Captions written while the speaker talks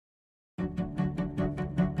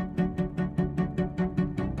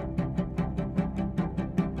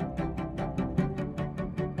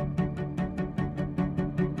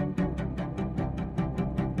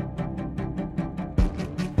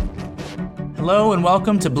Hello and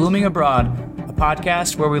welcome to Blooming Abroad, a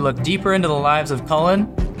podcast where we look deeper into the lives of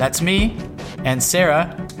Cullen, that's me, and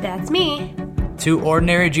Sarah, that's me, two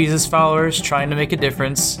ordinary Jesus followers trying to make a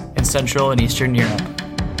difference in Central and Eastern Europe.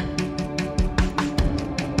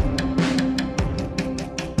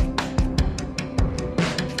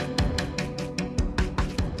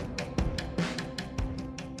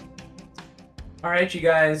 All right, you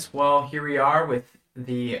guys, well, here we are with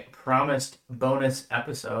the promised bonus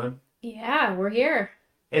episode. Yeah, we're here.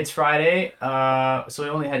 It's Friday, so we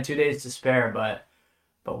only had 2 days to spare,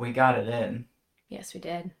 but we got it in. Yes, we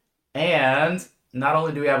did. And not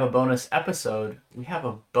only do we have a bonus episode, we have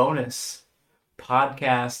a bonus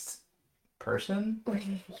podcast person.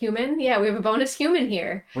 Human? Yeah, we have a bonus human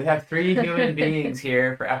here. We have 3 human beings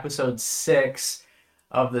here for episode 6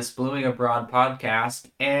 of this Blooming Abroad podcast,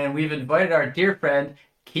 and we've invited our dear friend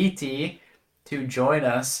Kitty to join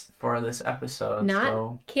us for this episode.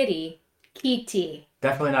 Not Kitty. Kitty.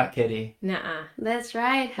 Definitely not Kitty. Nuh-uh. That's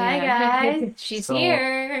right. Hi, guys. She's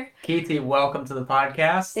here. Kitty, welcome to the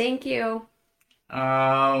podcast. Thank you.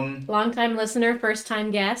 Long-time listener,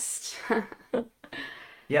 first-time guest.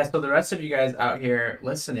 Yeah, so the rest of you guys out here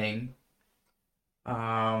listening,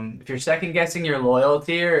 if you're second-guessing your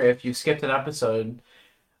loyalty or if you skipped an episode,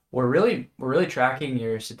 we're really tracking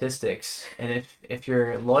your statistics, and if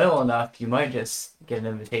you're loyal enough, you might just get an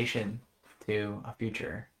invitation to a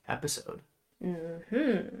future episode.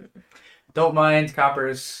 Mm-hmm. Don't mind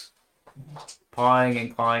Copper's pawing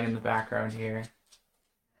and clawing in the background here,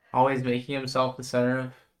 always making himself the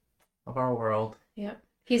center of our world. Yep.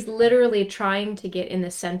 He's literally trying to get in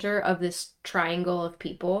the center of this triangle of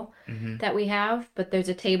people that we have, but there's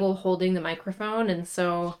a table holding the microphone, and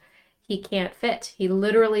so he can't fit. He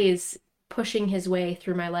literally is pushing his way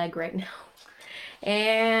through my leg right now.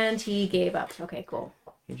 And he gave up. Okay, cool.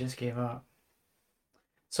 He just gave up.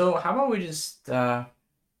 So how about we just well,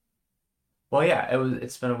 yeah,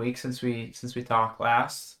 it's been a week since we talked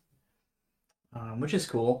last. Which is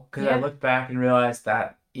cool because I looked back and realized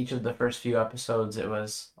that each of the first few episodes it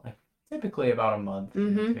was like typically about a month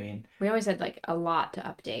in between. We always had like a lot to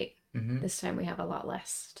update. Mm-hmm. This time we have a lot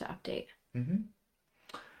less to update. Mm-hmm.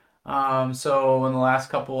 So in the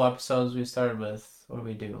last couple episodes we started with, what did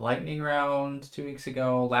we do? Lightning round 2 weeks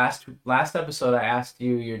ago. Last episode I asked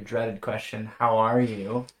you your dreaded question, how are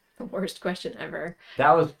you? The worst question ever.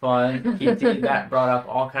 That was fun. That brought up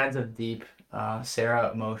all kinds of deep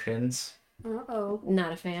Sarah emotions. Uh-oh.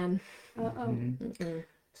 Not a fan. Uh-oh. Mm-hmm.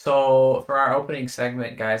 So for our opening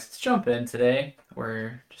segment, guys, let's jump in today.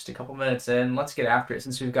 We're just a couple minutes in. Let's get after it.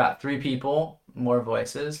 Since we've got 3 people, more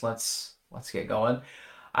voices, let's get going.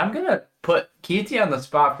 I'm going to put Kitty on the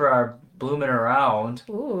spot for our blooming around.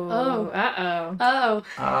 Ooh. Oh. Uh-oh.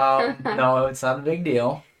 Oh. No, it's not a big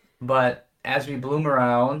deal. But as we bloom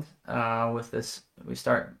around with this, we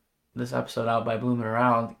start this episode out by blooming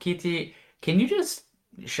around. Kitty, can you just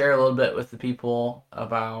share a little bit with the people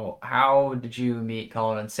about how did you meet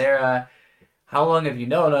Colin and Sarah? How long have you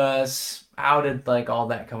known us? How did all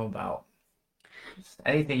that come about? Just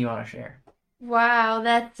anything you want to share. Wow,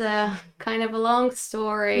 that's kind of a long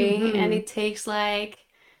story, and it takes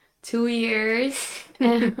 2 years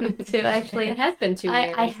to actually. It has been 2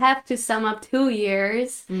 years. I have to sum up 2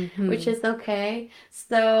 years, which is okay.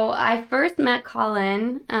 So I first met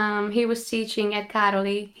Colin. He was teaching at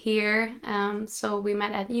Karoli here, so we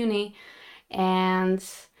met at uni, and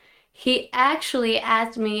he actually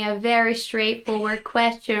asked me a very straightforward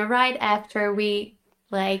question right after we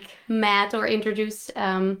met or introduced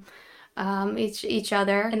each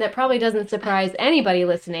other. And that probably doesn't surprise anybody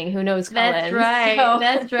listening who knows Colin. That's right. So.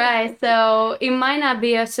 That's right. So it might not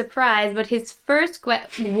be a surprise, but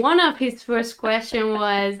one of his first question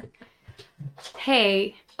was,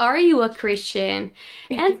 "Hey, are you a Christian?"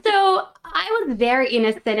 And so I was very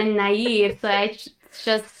innocent and naive, so I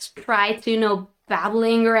just tried to,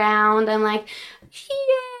 babbling around. I'm like,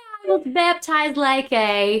 yeah, I was baptized like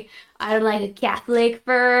a Catholic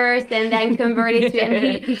first, and then converted to,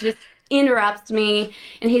 and he just interrupts me,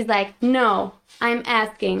 and he's like, "No, I'm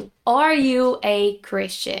asking, are you a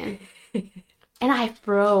Christian?" And I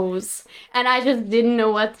froze, and I just didn't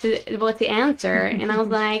know what to answer, and I was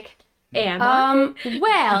like, Am I?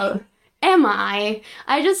 Well, am I?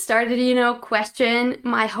 I just started, question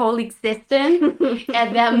my whole existence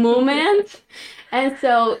at that moment, and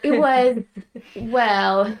so it was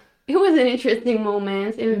an interesting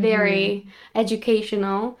moment and very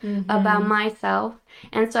educational about myself.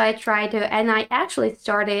 And so I tried to, and I actually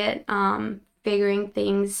started figuring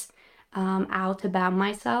things out about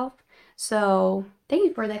myself. So thank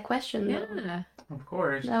you for that question. Yeah. Of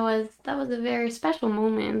course. That was a very special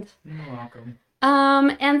moment. You're welcome.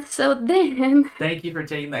 And so then Thank you for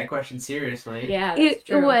taking that question seriously. Yeah, that's it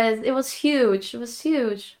true. was huge. It was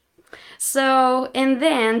huge. So, and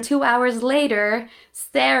then 2 hours later,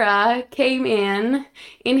 Sarah came in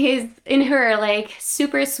her like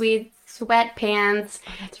super sweet sweatpants,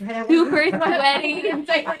 Oh, that's right. I super forgot. sweaty. I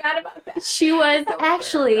forgot about that. She was So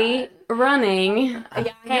actually running, Yeah, I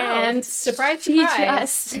know. and Surprise, she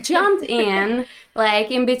surprise. just jumped in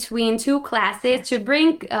like in between two classes to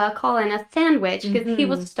bring Colin a sandwich because he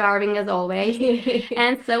was starving as always.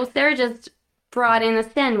 And so Sarah just brought in a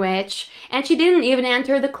sandwich, and she didn't even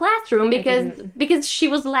enter the classroom because she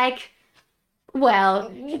was like, well,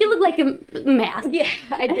 she looked like a mess. Yeah,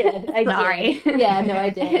 I did. I Sorry. did. Yeah, no, I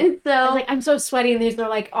did. And I was so like, I'm so sweaty, and these are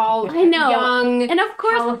like all I know. young, And of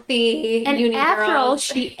course, healthy and uni after all, girls.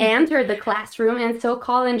 she entered the classroom, and so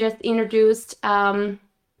Colin just introduced us.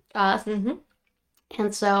 hmm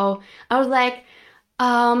And so I was like,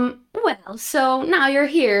 well, so now you're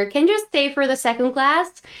here. Can you just stay for the second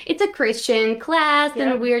class? It's a Christian class,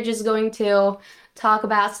 Yeah. and we're just going to talk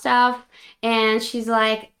about stuff. And she's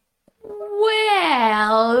like,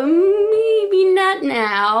 well, maybe not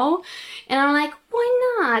now. And I'm like,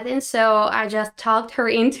 why not? And so I just talked her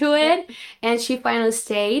into it, and she finally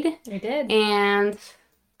stayed. I did. And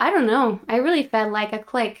I don't know, I really felt like a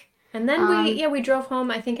click. And then we drove home,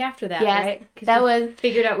 I think, after that, Yes, right? 'Cause that we was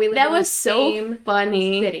figured out we lived that in the was so same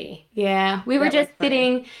funny. city. Yeah, we were That was just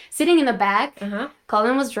funny. sitting in the back. Uh-huh.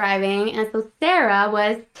 Colin was driving, and so Sarah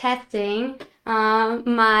was testing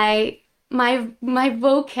my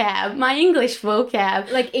vocab, my English vocab,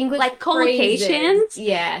 Like English like phrases. collocations.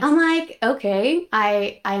 Yes. I'm like, okay,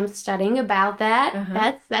 I am studying about that.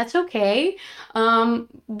 Uh-huh. That's okay.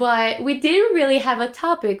 But we didn't really have a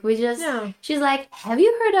topic. We just No. She's like, have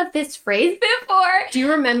you heard of this phrase before? Do you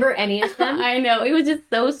remember any of them? I know, it was just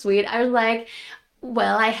so sweet. I was like,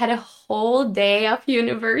 well, I had a whole day of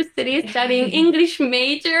university studying English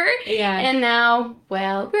major, Yeah. and now,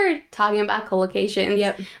 well, we're talking about collocations.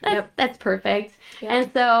 Yep. That's perfect. Yep.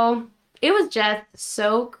 And so it was just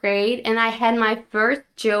so great. And I had my first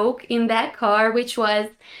joke in that car, which was,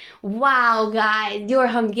 wow, guys, your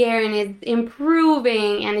Hungarian is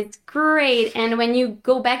improving and it's great. And when you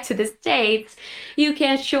go back to the States, you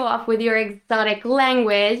can show off with your exotic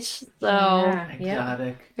language. So, Yeah.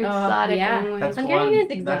 Exotic. exotic yeah. language. That's Hungarian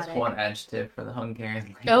is exotic. That's one adjective for the Hungarian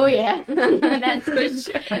language. Oh, yeah. That's for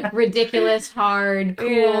sure. Ridiculous, hard,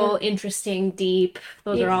 cool, interesting, deep.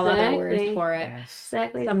 Those are all other words Exactly. for it. Yes.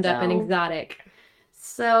 Exactly. Summed up in So- exotic.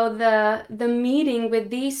 So the meeting with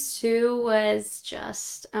these two was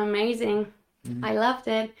just amazing. Mhm. I loved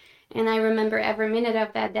it, and I remember every minute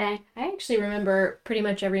of that day. I actually remember pretty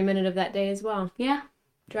much every minute of that day as well. Yeah.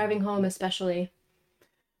 Driving home, especially.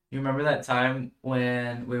 You remember that time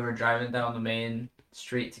when we were driving down the main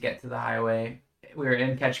street to get to the highway? We were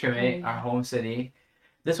in Kecskemét, our home city.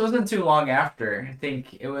 This wasn't too long after. I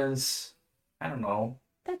think it was, I don't know,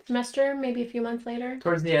 That semester, maybe a few months later.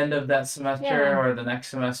 towards the end of that semester Yeah. or the next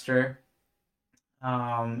semester.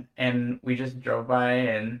 And we just drove by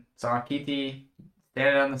and saw Kitty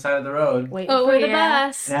standing on the side of the road. Waiting Oh, for the yeah.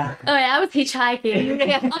 bus. Yeah. Oh yeah, I was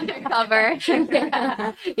hitchhiking undercover.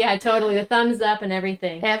 yeah. Yeah, totally. The thumbs up and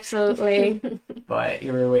everything. Absolutely. But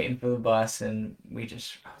you were waiting for the bus, and I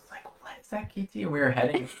was like, what is that, Kitty? And we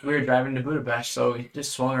were driving to Budapest, so we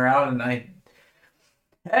just swung around, and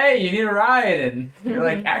hey, you need a ride? And you're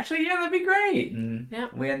like, actually, yeah, that'd be great. And Yeah.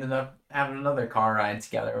 we ended up having another car ride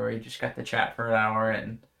together where we just got to chat for an hour,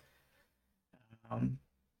 um,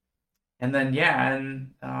 and then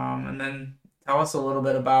then tell us a little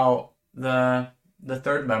bit about the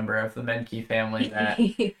third member of the Menke family that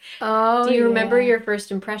Oh, Do you remember yeah. your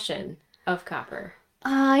first impression of Copper?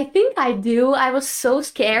 I think I do. I was so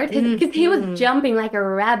scared because he was Mhm. jumping like a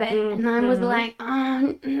rabbit, and I was Mhm. like,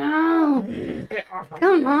 "Oh no,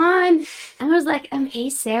 come on!" I was like, "Hey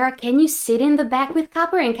Sarah, can you sit in the back with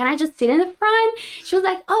Copper, and can I just sit in the front?" She was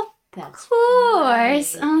like, "Of That's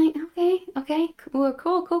course." right. I'm like, "Okay,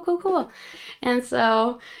 cool." And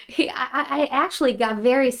so I actually got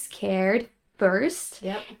very scared first,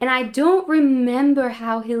 Yep. and I don't remember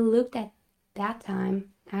how he looked at that time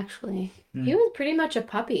actually. He was pretty much a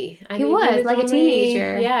puppy. I He mean, was, like a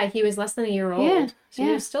teenager. Yeah, he was less than a year old. Yeah, So he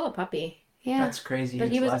yeah. was still a puppy. Yeah. that's crazy. But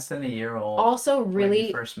He's he was less than a year old Also when we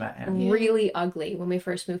really, first met him. really ugly when we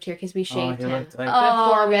first moved here because we Oh, shaved he him. looked like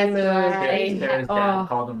Before we that's moved. right. Sarah's Oh. dad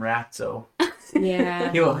called him Ratso.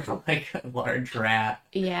 Yeah. He looked like a large rat.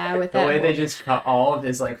 Yeah, with The that way they whole- just cut all of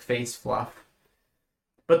his like face fluff.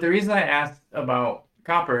 But the reason I asked about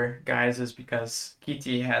Copper, guys, is because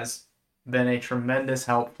Kitty has been a tremendous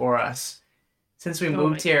help for us since we Oh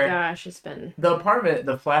moved my here. gosh, it's been The apartment,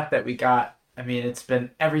 the flat that we got I mean, it's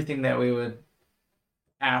been everything that we would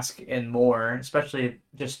ask and more, especially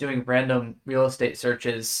just doing random real estate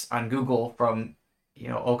searches on Google from,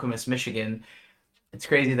 Okemos, Michigan. It's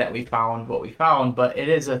crazy that we found what we found, but it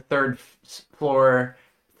is a third floor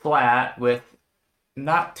flat with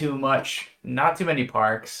not too many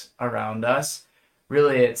parks around us.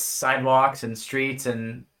 Really, it's sidewalks and streets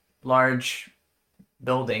and large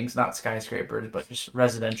buildings, not skyscrapers, but just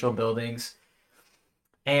residential buildings.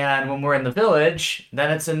 And when we're in the village,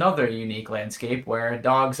 then it's another unique landscape where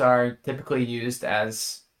dogs are typically used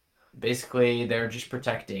as basically they're just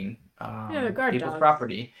protecting Yeah, they're guard people's dogs.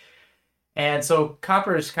 property. And so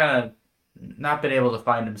Copper's kind of not been able to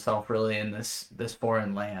find himself really in this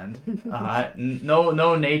foreign land.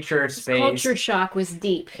 No nature His space. culture shock was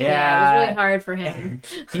deep. Yeah. Yeah, it was really hard for him.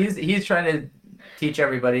 He's trying to teach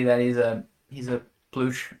everybody that he's a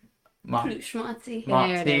plush Schmutzy. There it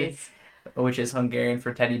Mopsy, is. which is Hungarian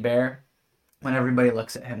for teddy bear. When everybody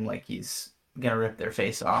looks at him like he's gonna rip their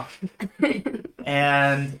face off.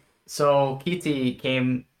 And so Kitty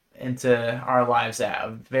came into our lives at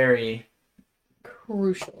a very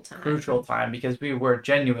Crucial time. because we were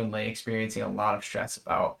genuinely experiencing a lot of stress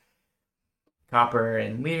about Copper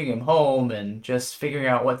and leaving him home and just figuring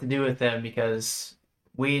out what to do with him because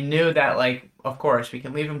we knew that, like, of course, we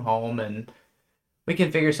can leave him home and we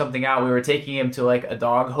can figure something out. We were taking him to like a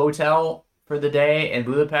dog hotel for the day in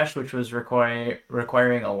Budapest, which was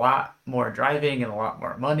requiring a lot more driving and a lot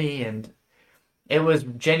more money, and it was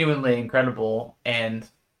genuinely incredible and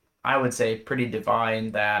I would say pretty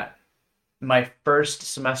divine that my first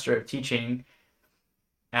semester of teaching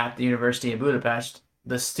at the university in Budapest,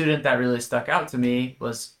 the student that really stuck out to me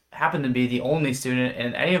was happened to be the only student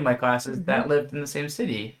in any of my classes that lived in the same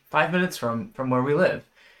city, 5 minutes from where we live.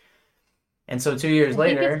 And so 2 years I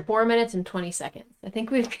think later, it's 4 minutes and 20 seconds. I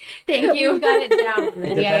think we've Thank you. we've got it down.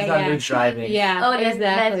 it depends on who's driving. Yeah, Oh, that's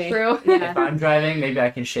exactly. true. If Yeah. I'm driving, maybe I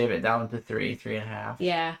can shave it down to 3.5.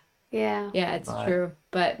 Yeah. Yeah. Yeah, it's But- true.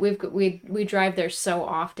 But we drive there so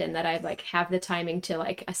often that I like have the timing to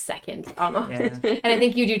like a second almost. Yeah. And I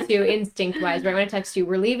think you do too, instinct wise. Right when I text you,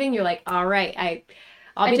 we're leaving, you're like, all right,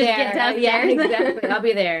 I'll I be just there. get Yeah, downstairs. exactly. I'll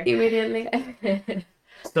be there. Immediately.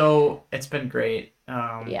 So it's been great.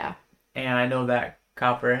 Yeah. And I know that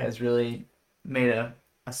Copper has really made a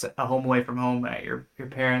home away from home at your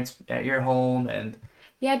parents, at your home, and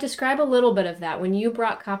Yeah, describe a little bit of that when you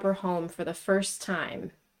brought Copper home for the first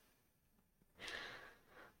time.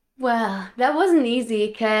 Well, that wasn't easy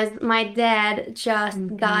because my dad just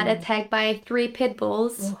got Mhm. attacked by 3 pit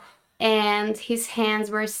bulls Ugh. and his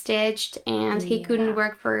hands were stitched and he Yeah. couldn't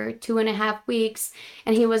work for 2.5 weeks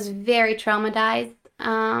and he was very traumatized.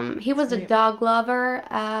 He was a Right. dog lover.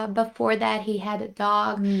 Before that, he had a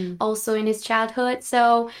dog Mm. also in his childhood.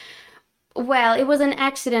 So, well, it was an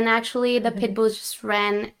accident actually. The pit bulls just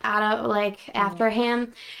ran out of like after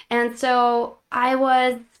him. And so I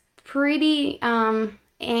was pretty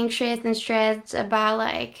anxious and stressed about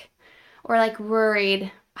like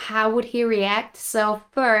worried how would he react. So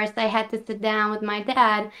first I had to sit down with my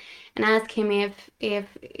dad and ask him if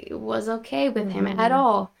it was okay with him at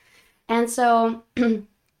all. And so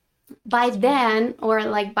by then, or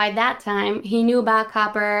like by that time, he knew about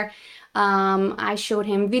Copper. I showed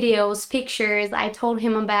him videos, pictures. I told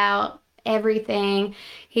him about everything.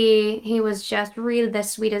 He was just really the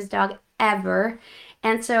sweetest dog ever.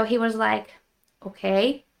 And so he was like,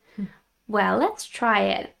 okay, well, let's try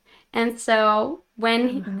it. And so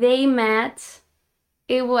when they met,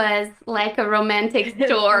 it was like a romantic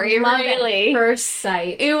story, Love at really. first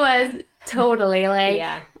sight. It was totally like,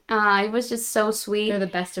 Yeah, it was just so sweet. they're the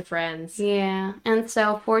best of friends. Yeah, and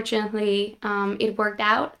so fortunately, it worked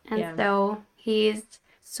out, and Yeah. so he's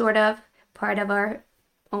sort of part of our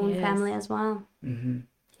own He is. family as well. mm-hmm,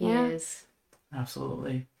 He Yeah. is.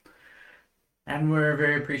 absolutely. And we're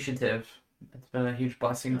very appreciative. It's been a huge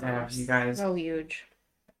blessing to have you guys So huge.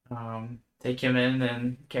 take him in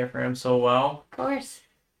and care for him so well. Of course.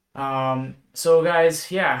 So guys,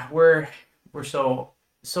 yeah, we're so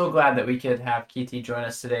glad that we could have Kiti join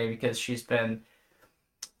us today because she's been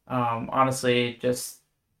honestly just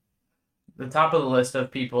the top of the list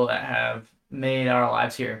of people that have made our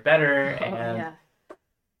lives here better. And yeah.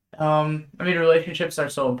 I mean, relationships are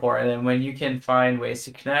so important, and when you can find ways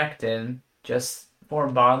to connect and just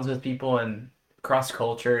form bonds with people and cross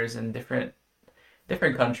cultures and different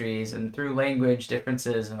countries and through language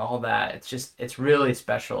differences and all that, it's really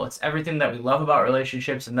special. It's everything that we love about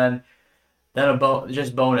relationships, and then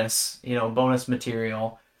just bonus, bonus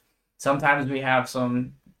material. Sometimes we have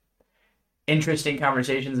some interesting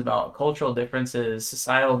conversations about cultural differences,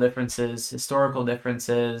 societal differences, historical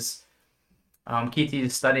differences, Kitty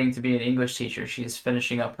is studying to be an English teacher. She's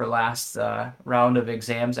finishing up her last round of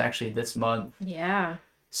exams actually this month. Yeah.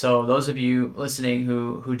 So those of you listening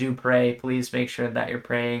who do pray, please make sure that you're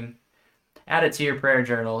praying. Add it to your prayer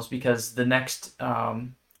journals because the next,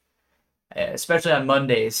 especially on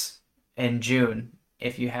Mondays in June,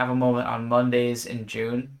 if you have a moment on Mondays in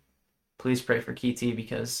June, please pray for Kitty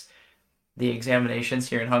because the examinations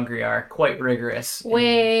here in Hungary are quite rigorous.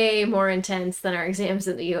 Way more intense than our exams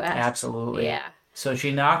in the U.S. Absolutely. Yeah. So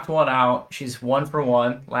she knocked one out. She's 1 for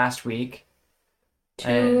 1 last week.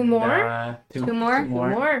 Two more? Two more? Two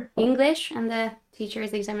more. English and the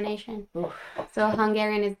teacher's examination. Oof. So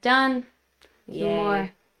Hungarian is done. Two Yay. more.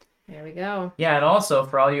 There we go. Yeah, and also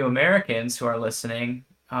for all you Americans who are listening,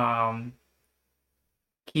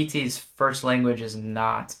 Kitty's first language is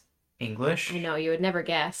not English. I know, you would never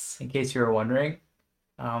guess. In case you were wondering.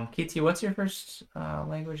 Kitty, what's your first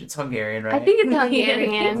language? It's Hungarian, right? I think it's I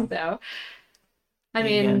Hungarian. think so. I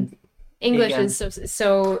mean, Again. English Again. is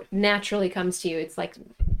so naturally comes to you. It's like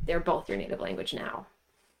they're both your native language now.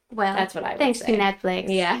 Well, That's what I would thanks say. to Netflix.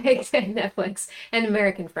 Yeah, Netflix and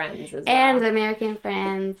American Friends as well. And American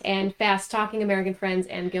Friends. And Fast Talking American Friends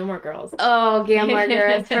and Gilmore Girls. Oh, Gilmore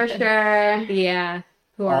Girls, for sure. Yeah,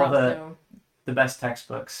 who are All the- also The best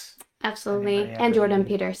textbooks. Absolutely. Anybody And ever Jordan read?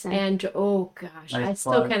 Peterson. and oh gosh, Nice I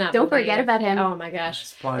still plug. cannot Don't believe- forget about him. Oh my gosh,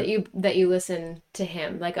 Nice plug. that you listen to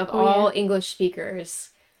him. Like of Oh, all yeah. English speakers,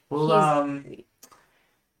 Well,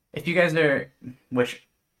 if you guys are, which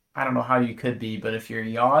I don't know how you could be, but if you're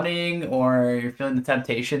yawning or you're feeling the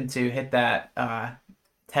temptation to hit that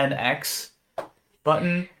 10x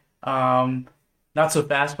button, not so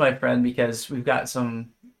fast, my friend, because we've got some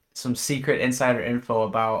secret insider info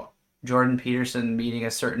about Jordan Peterson meeting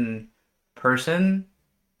a certain person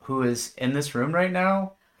who is in this room right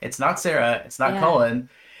now. It's not Sarah. It's not Yeah. Cullen.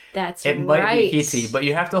 that's It right. might be Kitty, but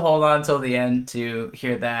you have to hold on till the end to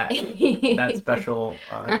hear that special.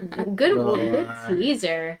 good little,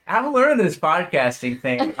 teaser. I'm learning this podcasting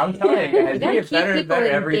thing. I'm telling you guys, we gotta get better keep and better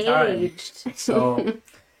people every time. engaged. So,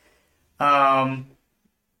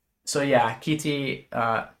 so yeah, Kitty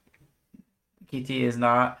is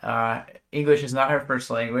not English is not her first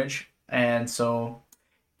language, and so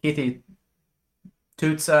Kitty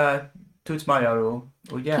tudsz magyarul,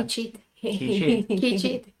 ugye? Kicsit. Kicsit.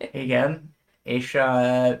 Kicsit. Igen, és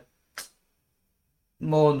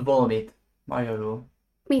mond valamit magyarul.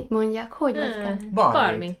 Mit mondjak? Hogy lesz? Bármit.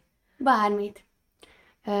 Bármi. Bármit.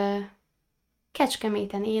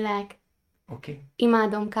 Kecskeméten élek. Oké.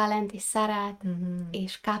 Imádom Kálent és Szárát,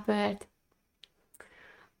 és Kápört.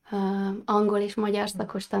 Angol és magyar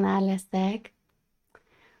szakos tanár leszek.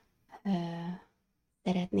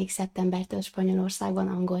 Szeretnék szeptembertől Spanyolországban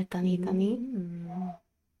angolt tanítani.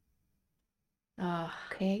 Oh,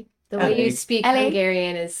 Okay. the way you Elég. speak Elég.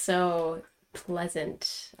 Hungarian is so pleasant.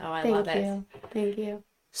 Oh, I love Thank it. you. Thank you.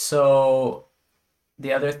 So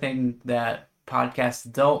the other thing that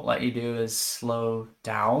podcasts don't let you do is slow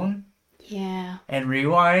down Yeah. and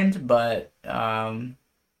rewind, but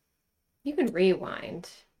You can rewind.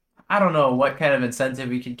 I don't know what kind of incentive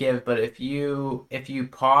we could give, but if you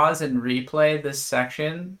pause and replay this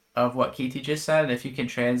section of what Kitty just said, if you can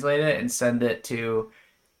translate it and send it to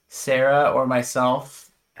Sarah or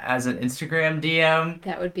myself as an Instagram DM,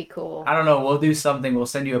 That would be cool. I don't know, we'll do something. We'll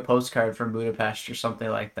send you a postcard from Budapest or something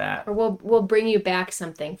like that. Or we'll bring you back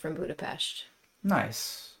something from Budapest.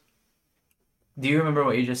 Nice. Do you remember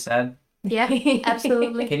what you just said? Yeah,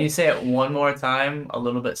 absolutely. Can you say it one more time, a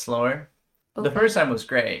little bit slower? The Okay. first time was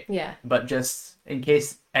great, Yeah. but just in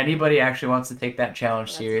case anybody actually wants to take that challenge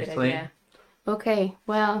That's a good seriously. idea. Okay,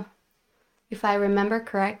 well, if I remember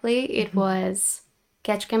correctly, it was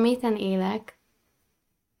Kecskeméten élek,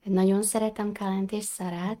 nagyon szeretem Kálent és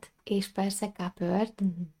Szárát, és persze Kápört.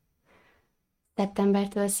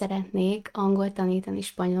 Szeptembertől szeretnék angol tanítani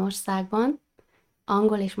Spanyolországban.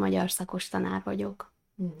 Angol és magyar szakos tanár vagyok.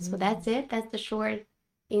 So that's it. That's the short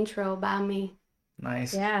intro about me.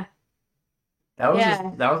 Nice. Yeah, That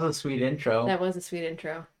was a sweet intro. that was a sweet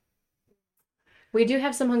intro. We do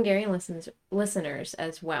have some Hungarian listeners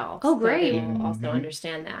as well. Oh, so they great. will also Mhm.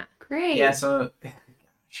 understand that. Great. Yeah, so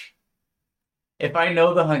if I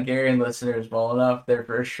know the Hungarian listeners well enough, they're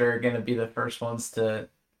for sure gonna be the first ones to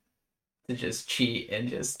just cheat and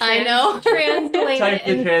just I know. Translate Type it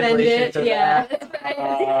the and send translation it. to Yeah, that. that's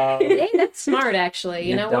right. Hey, that's smart, actually.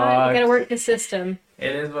 You You know what? You gotta dogs. work the system.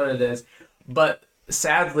 It is what it is. But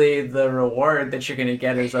sadly, the reward that you're gonna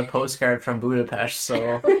get is a postcard from Budapest.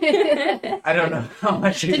 So I don't know how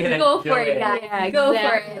much you're gonna Go for enjoy it, guys. Yeah, Go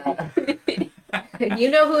exactly. for it. You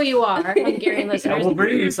know who you are, Hungarian I listeners. will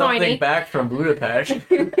bring you something Pointy. back from Budapest.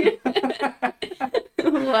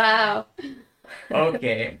 Wow.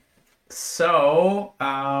 Okay. So,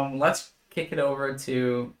 let's kick it over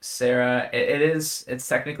to Sarah. It's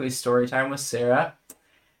technically story time with Sarah.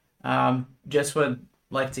 Just would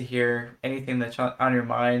like to hear anything that's on your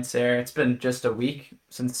mind, Sarah. It's been just a week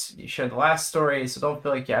since you shared the last story, so don't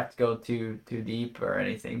feel like you have to go too deep or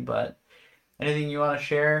anything, but anything you want to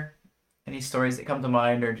share? Any stories that come to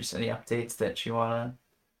mind or just any updates that you want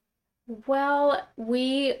Well,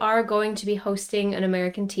 we are going to be hosting an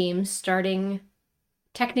American team starting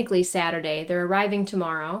technically Saturday. They're arriving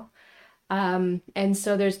tomorrow. And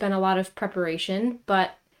so there's been a lot of preparation,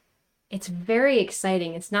 but it's very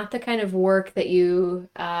exciting. It's not the kind of work that you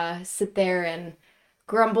sit there and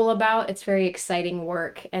grumble about. It's very exciting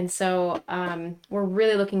work. And so we're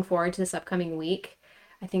really looking forward to this upcoming week.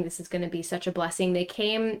 I think this is going to be such a blessing. They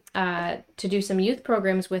came to do some youth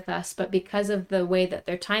programs with us, but because of the way that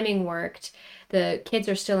their timing worked, the kids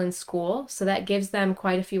are still in school. So that gives them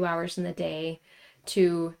quite a few hours in the day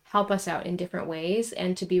to help us out in different ways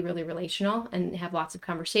and to be really relational and have lots of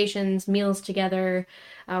conversations, meals together.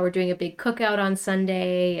 We're doing a big cookout on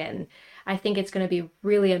Sunday, and I think it's going to be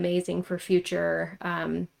really amazing for future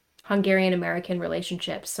Hungarian American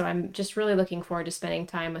relationships. So I'm just really looking forward to spending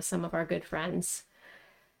time with some of our good friends.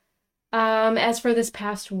 As for this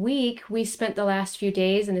past week, we spent the last few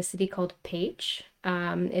days in a city called Pécs.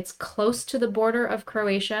 It's close to the border of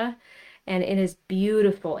Croatia, and it is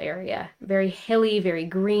beautiful area. Very hilly, very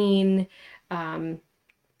green. Um,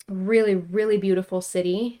 Really, really beautiful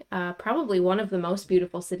city. Probably one of the most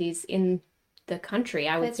beautiful cities in the country,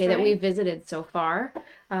 I would That's say, that we've right. visited so far.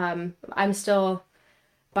 I'm still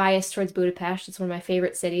biased towards Budapest. It's one of my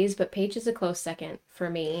favorite cities, but Pécs is a close second for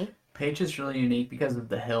me. to? Page is really unique because of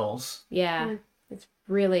the hills. Yeah, Yeah. it's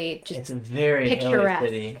really It's just a very hilly picturesque.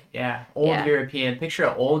 city. Yeah, old Yeah, European. Picture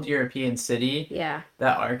an old European city, yeah.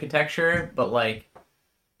 that architecture, but like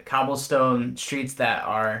cobblestone streets that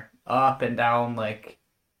are up and down. Like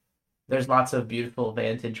there's lots of beautiful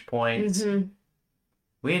vantage points. hmm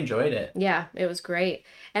We enjoyed it. Yeah, it was great.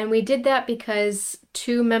 And we did that because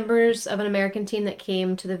two members of an American team that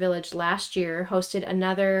came to the village last year hosted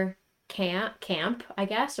another camp, I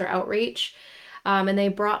guess, or outreach. And they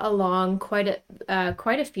brought along quite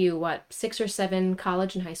a few, what, 6 or 7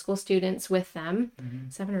 college and high school students with them,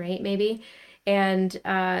 Mhm. 7 or 8 maybe. And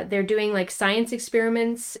they're doing like science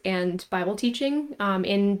experiments and Bible teaching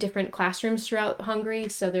in different classrooms throughout Hungary.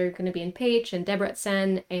 So they're going to be in Pécs and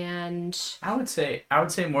Debrecen and I would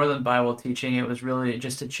say more than Bible teaching, it was really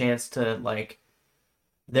just a chance to like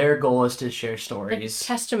their goal is to share like stories.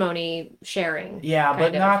 testimony sharing, Yeah,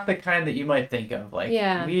 but kind of. not the kind that you might think of. Like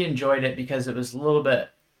Yeah, we enjoyed it because it was a little bit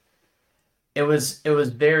it was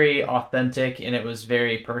very authentic and it was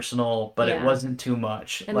very personal, but it yeah. wasn't too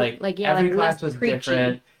much. And Like like, yeah, like every less class was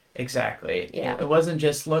different. preachy. Exactly. It Yeah, wasn't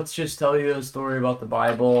just let's just tell you a story about the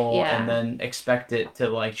Bible and yeah, then expect it to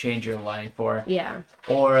like change your life yeah,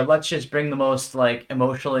 or let's just bring the most like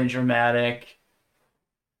emotionally dramatic,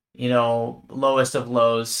 lowest of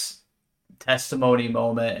lows testimony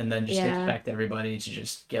moment and then just yeah. expect everybody to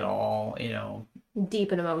just get all,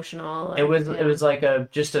 Deep and emotional, it or was it yeah, was like a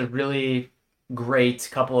just a really great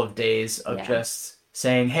couple of days of yeah, just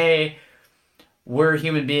saying, "Hey, we're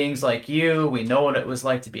human beings like you. We know what it was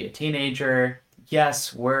like to be a teenager.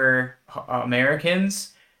 Yes, we're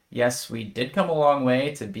Americans. Yes, we did come a long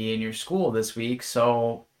way to be in your school this week.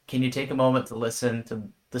 So, can you take a moment to listen to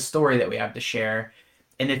the story that we have to share?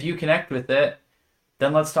 And if you connect with it,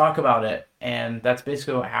 then let's talk about it." And that's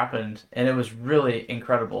basically what happened. And it was really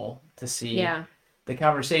incredible to see yeah, the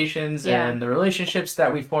conversations yeah, and the relationships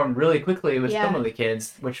that we formed really quickly with some yeah. of the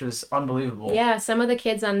kids, which was unbelievable. Yeah, some of the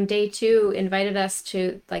kids on day 2 invited us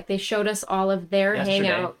to, like, they showed us all of their Yesterday.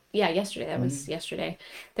 hangout. Yeah, yesterday. That was Hmm. yesterday.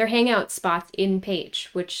 Their hangout spots in Page,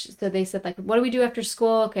 which, so they said, like, what do we do after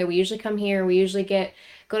school? Okay, we usually come here. We usually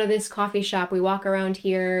go to this coffee shop. We walk around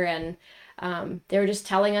here. And they were just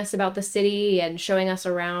telling us about the city and showing us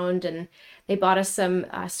around. And they bought us some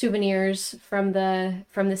souvenirs from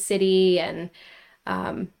the city. And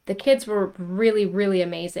the kids were really, really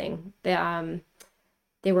amazing.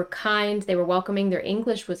 They were kind, they were welcoming. Their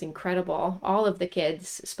English was incredible. All of the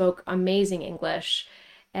kids spoke amazing English,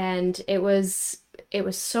 and it was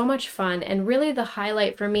so much fun. And really the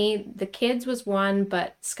highlight for me, the kids was one,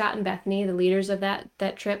 but Scott and Bethany, the leaders of that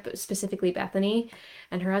trip, specifically Bethany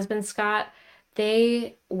and her husband Scott,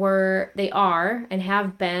 they are and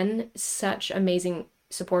have been such amazing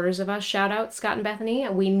supporters of us. Shout out Scott and Bethany.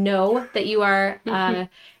 We know that you are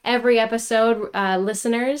every episode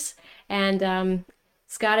listeners, and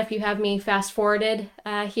Scott, if you have me fast forwarded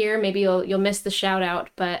here, maybe you'll miss the shout out,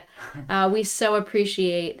 but we so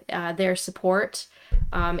appreciate their support.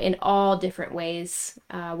 in all different ways.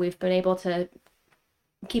 We've been able to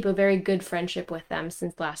keep a very good friendship with them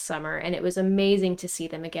since last summer, and it was amazing to see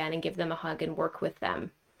them again and give them a hug and work with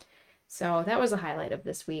them. So that was a highlight of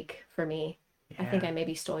this week for me. I think Yeah. I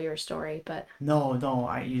maybe stole your story, but No,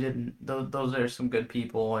 no, you didn't. Those are some good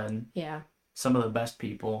people and yeah. some of the best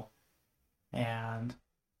people. And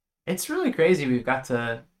it's really crazy we've got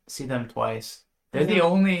to see them twice. I They're the know.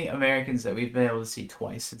 only Americans that we've been able to see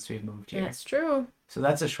twice since we've moved here. That's true. So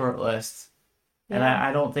that's a short list. And Yeah.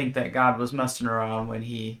 I don't think that God was messing around when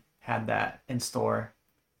he had that in store.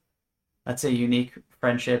 That's a unique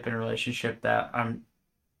friendship and relationship that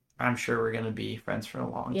I'm sure we're gonna be friends for a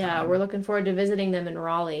long Yeah, time. we're looking forward to visiting them in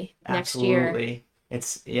Raleigh next year. Absolutely.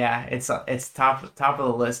 It's top of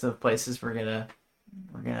the list of places we're gonna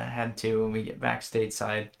head to when we get back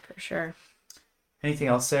stateside. For sure. Anything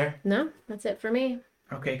else there? No, that's it for me.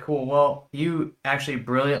 Okay, cool. Well, you actually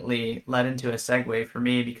brilliantly led into a segue for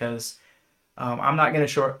me because I'm not going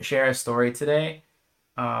to share a story today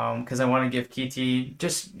because I want to give Kiti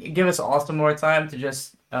just give us all some more time to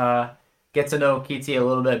just get to know Kiti a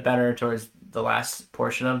little bit better towards the last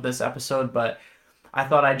portion of this episode. But I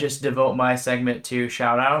thought I'd just devote my segment to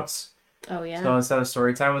shout outs. Oh yeah. So instead of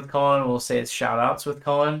story time with Cullen, we'll say it's shout outs with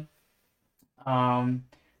Cullen.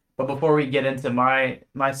 But before we get into my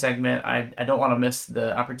segment, I don't want to miss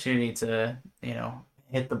the opportunity to,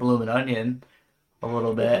 hit the bloomin' onion a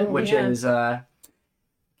little bit, Oh, which yeah. is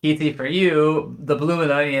Keithy, for you, the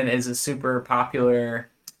bloomin' onion is a super popular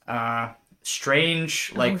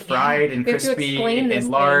strange, like yeah. fried and We have to crispy explain this and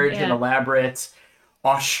thing, large and yeah. elaborate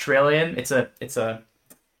Australian. It's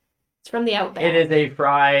from the Outback. it is a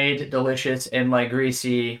fried, delicious and like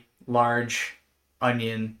greasy large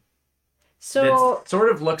onion So that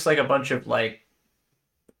sort of looks like a bunch of like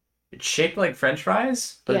it's shaped like French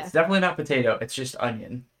fries, but Yeah. it's definitely not potato. It's just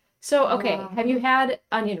onion. okay, Wow. have you had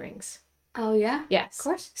onion rings? Oh yeah, Yes. of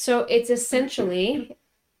course. So it's essentially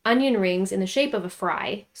onion rings in the shape of a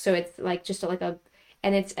fry. So it's like just like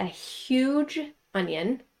and it's a huge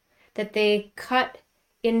onion that they cut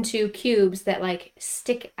into cubes that like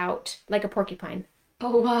stick out like a porcupine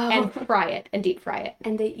Oh wow. and fry it and deep fry it.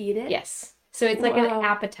 And they eat it. Yes. So it's like an Wow.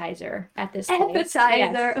 appetizer at this place. Appetizer.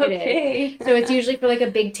 Yes, it is. Okay. So it's usually for like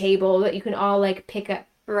a big table that you can all like pick up,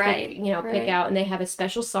 right. pick right. out, and they have a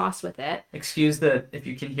special sauce with it. Excuse that if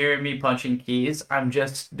you can hear me punching keys, I'm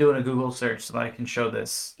just doing a Google search so that I can show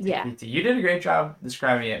this to Yeah. Keithy. You did a great job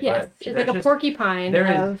describing it, Yes, but it's like there's a just- porcupine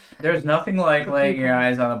there of. there's nothing like laying your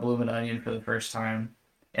porcupine. eyes on a bloomin' onion for the first time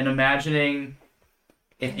and imagining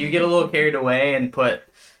if you get a little carried away and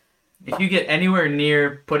if you get anywhere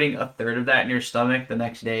near putting a third of that in your stomach, the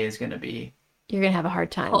next day is going to be. You're gonna have a hard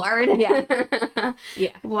time. Hard. Yeah.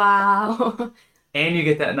 Yeah. Wow. And you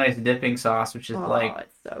get that nice dipping sauce, which is like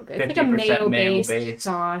it's so good. It's like a 50% mayo-based mayo-based.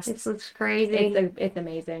 sauce. This looks crazy. It's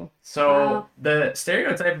amazing. So Wow. the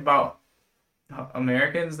stereotype about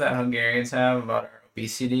Americans that Hungarians have about our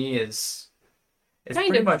obesity is Kind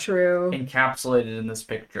pretty of much true. encapsulated in this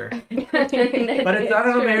picture. But But it's not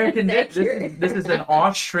an American dish. Accurate. This is an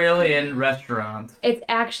Australian restaurant. It's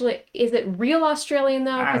actually, is it real Australian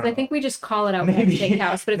though? I Because don't I think we just call it Outback Maybe-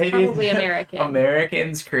 Steakhouse, but it's maybe probably it's American.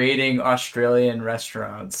 Americans creating Australian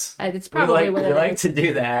restaurants. It's probably what we it like is. to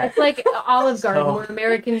do that. It's like Olive Garden, So- where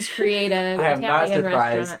Americans create an I am not Italian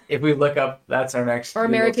surprised restaurant. if we look up. That's our next. Or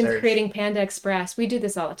Google Americans search. creating Panda Express. We do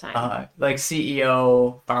this all the time. Like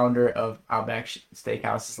CEO, founder of Outback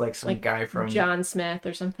Steakhouse is like some Like guy from John Smith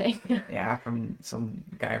or something. from some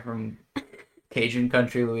guy from Cajun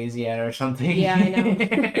country, Louisiana or something. Yeah, I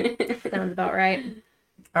know. Sounds about right.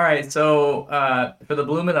 All right, so for the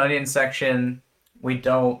Bloomin' Onion section, we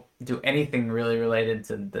don't do anything really related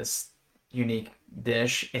to this unique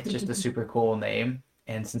dish. It's just a super cool name.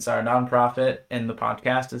 And since our nonprofit and the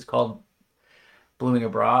podcast is called Blooming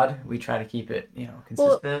Abroad, we try to keep it,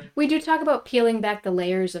 consistent. We do talk about peeling back the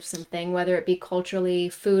layers of something, whether it be culturally,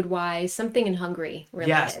 food-wise, something in Hungary related.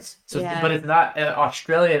 Yes. So, Yeah. but it's not an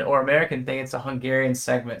Australian or American thing. It's a Hungarian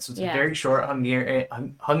segment. So it's Yeah. a very short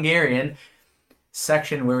Hungarian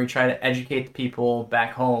section where we try to educate the people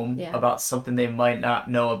back home Yeah. about something they might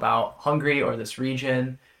not know about Hungary or this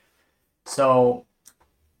region. So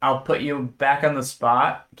I'll put you back on the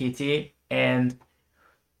spot, Kiti, and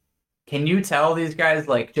can you tell these guys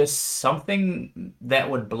like just something that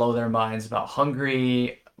would blow their minds about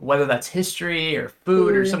Hungary, whether that's history or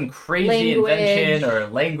food or Food, some crazy invention or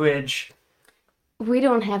language? We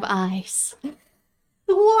don't have ice.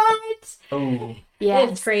 What? Oh,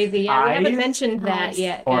 Yes. It's crazy. Yeah, we haven't Ice? mentioned that Ice.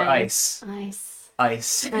 yet. or guys. ice. Ice.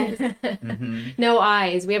 Ice. Ice. hmm No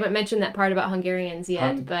eyes. We haven't mentioned that part about Hungarians yet,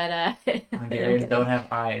 Hung- but Hungarians don't have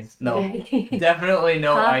eyes. No, that definitely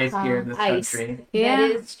no Ha ice here ha. in this Ice. country. Yeah.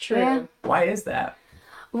 is true. Yeah. Why is that?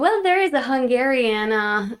 Well, there is a Hungarian.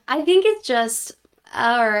 I think it's just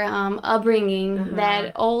our upbringing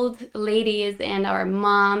that old ladies and our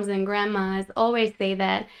moms and grandmas always say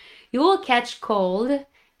that you will catch cold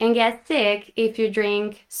and get sick if you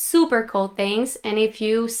drink super cold things and if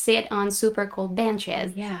you sit on super cold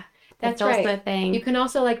benches. Yeah, That's that's right. also a thing. You can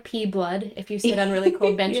also like pee blood if you sit on really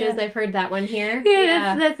cold benches. Yeah. I've heard that one here.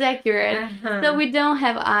 Yeah, that's accurate. Uh-huh. So we don't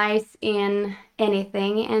have ice in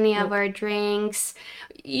anything, any of Nope. our drinks.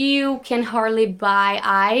 You can hardly buy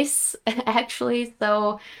ice, actually.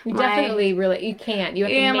 So You my definitely really you can't. You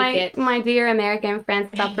have yeah, to make it. my dear American friends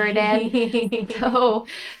suffered it. So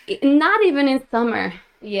not even in summer.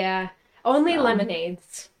 Yeah. Only So.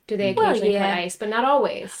 lemonades do they Well, occasionally yeah. put ice, but not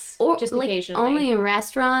always. Or Just like occasionally. only in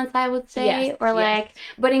restaurants, I would say, Yes, or yes. like,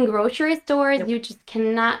 but in grocery stores, Nope. you just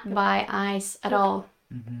cannot buy ice at all.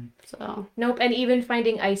 hmm So Nope, and even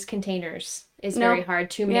finding ice containers is Nope. very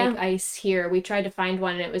hard to Yeah. make ice here. We tried to find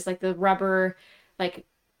one and it was like the rubber, like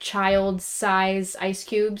child size ice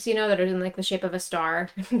cubes, that are in like the shape of a star.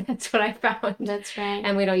 That's what I found. that's right.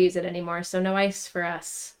 And we don't use it anymore, so no ice for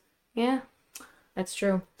us. Yeah. That's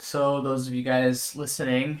true. So those of you guys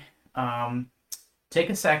listening, take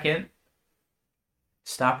a second,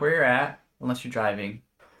 stop where you're at, unless you're driving.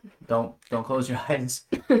 Don't close your eyes.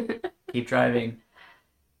 Keep driving.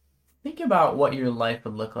 Think about what your life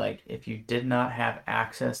would look like if you did not have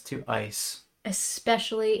access to ice.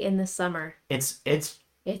 Especially in the summer. It's It's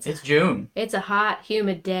June. it's a hot,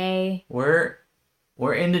 humid day. We're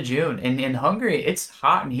into June, and in Hungary, it's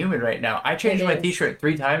hot and humid right now. I changed It my is. t-shirt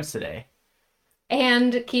 3 times today.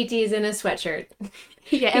 And Kitty's in a sweatshirt.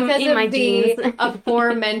 Yeah, Because in of my the jeans.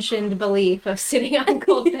 aforementioned belief of sitting on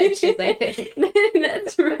cold benches, I think.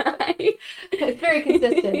 That's right. It's very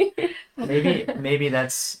consistent. Maybe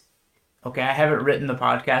that's okay. I haven't written the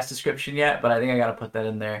podcast description yet, but I think I gotta put that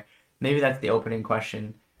in there. Maybe that's the opening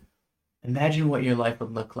question. Imagine what your life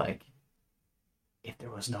would look like if there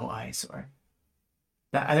was no ice, or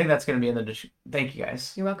I think that's gonna be in the. Thank you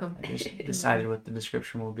guys. You're welcome. I just decided what the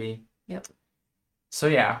description will be. Yep. So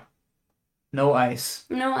yeah, no ice.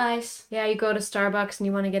 No ice. Yeah, you go to Starbucks and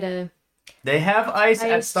you want to get a They have ice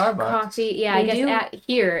at iced Starbucks. coffee. Yeah, I They guess do. at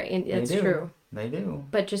here, They that's do. true. They do.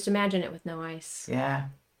 But just imagine it with no ice. Yeah.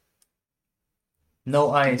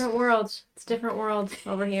 No ice. Different world. It's different world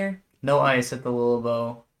over here. No ice at the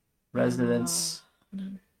Lillabo residence.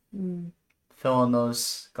 Mm. Fill in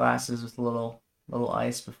those glasses with a little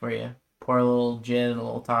ice before you pour a little gin and a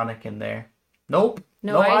little tonic in there. Nope.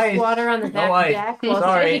 No ice, water on the No back ice. jack. while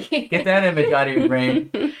Sorry. sitting. Get that image out of your brain.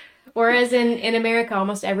 Whereas in America,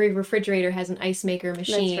 almost every refrigerator has an ice maker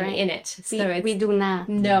machine right. in it. So We do not.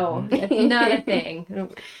 no, it's not a thing.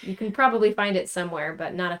 You can probably find it somewhere,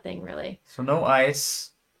 but not a thing really. So no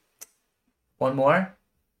ice. One more?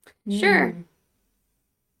 Sure.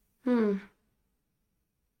 Hmm.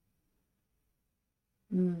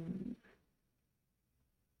 Mm.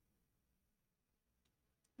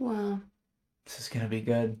 Wow. This is gonna be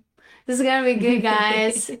good. This is gonna be good,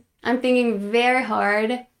 guys. I'm thinking very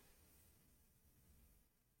hard.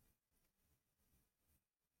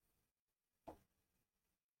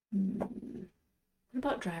 What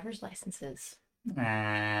about driver's licenses?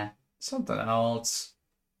 Something else.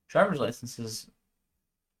 Driver's licenses.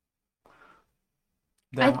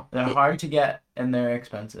 They're hard to get and they're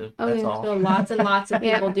expensive. Oh, That's yeah. all. So lots and lots of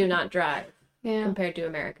Yeah. people do not drive Yeah. compared to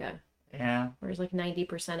America, Yeah. whereas like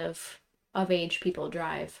 90% of age people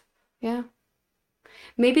drive. Yeah.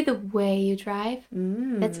 Maybe the way you drive.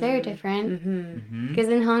 That's very different. Mm-hmm. Mm-hmm. Because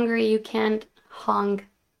in Hungary, you can't honk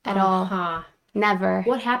at all. Uh-huh. Never.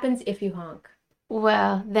 What happens if you honk?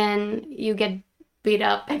 Well, then you get beat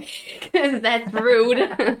up. Because that's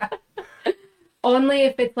rude. Only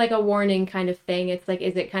if it's like a warning kind of thing. It's like,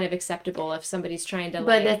 is it kind of acceptable if somebody's trying to But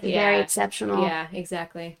like, that's very exceptional. Yeah,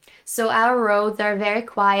 exactly. So our roads are very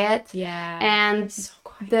quiet. Yeah. And So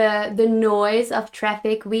quiet. the noise of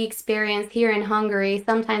traffic we experience here in Hungary,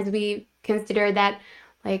 sometimes we consider that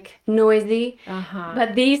like noisy. Uh-huh.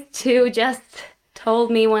 But these two just told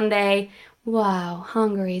me one day, wow,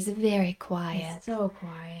 Hungary is very quiet. It's so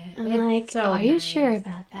quiet. I'm It's like, so are you nice. sure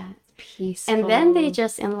about that? Peaceful. And then they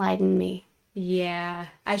just enlightened me. Yeah.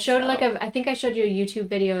 I showed I think I showed you a YouTube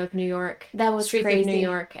video of New York. That was Streets crazy. of New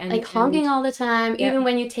York. And Like honking and all the time, Yep. even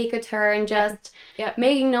when you take a turn, just Yep.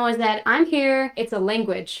 making noise that I'm here. it's a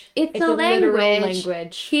language. It's a literal language.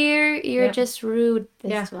 language. Here, you're Yeah. just rude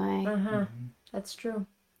this Yeah. way. Uh-huh. That's true.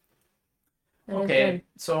 That is Okay, good.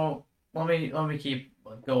 so let me keep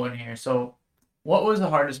going here. So, what was the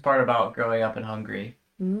hardest part about growing up in Hungary?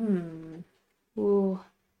 Mm. Ooh,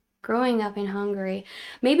 growing up in Hungary,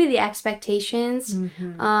 maybe the expectations,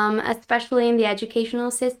 Mm-hmm. especially in the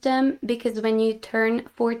educational system, because when you turn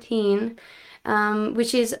 14,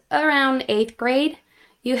 which is around eighth grade,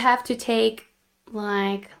 you have to take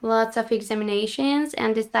like lots of examinations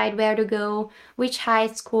and decide where to go, which high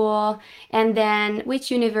school, and then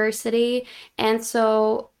which university. And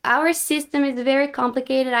so our system is very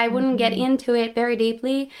complicated. I wouldn't get Mm-hmm. into it very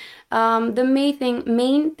deeply. The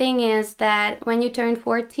main thing is that when you turn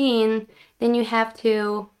 14, then you have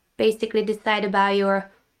to basically decide about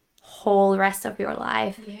your whole rest of your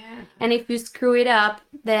life. Yeah. And if you screw it up,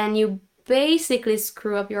 then you basically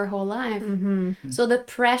screw up your whole life. Mm-hmm. So the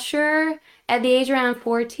pressure at the age around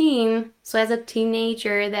 14, so as a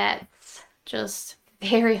teenager, that's just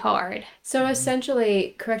very hard. So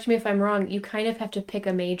essentially, correct me if I'm wrong, you kind of have to pick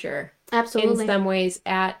a major in Absolutely. some ways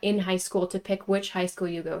in high school to pick which high school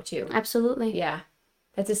you go to. Absolutely. Yeah.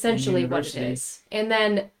 That's And essentially what it university. is. And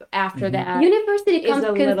then after Mhm. that University is comes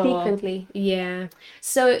a little, consequently. yeah.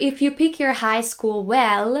 So if you pick your high school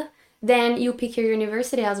well, then you pick your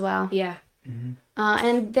university as well. Yeah. Mhm.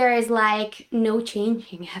 And there is like no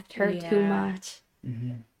changing after too Yeah. much.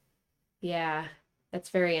 Mhm. Yeah. That's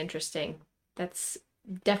very interesting. That's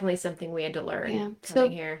definitely something we had to learn Yeah.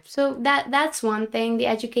 coming here. So that's one thing, the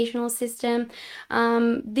educational system.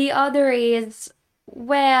 The other is,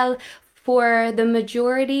 well, for the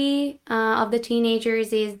majority of the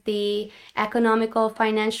teenagers is the economical,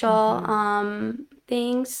 financial Mm-hmm.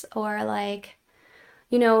 things, or like,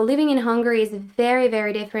 living in Hungary is very,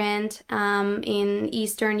 very different in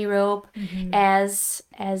Eastern Europe Mm-hmm.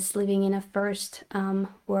 as living in a first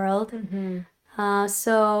world. Mm-hmm.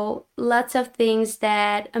 So lots of things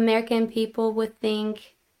that American people would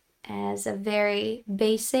think as a very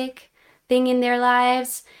basic thing in their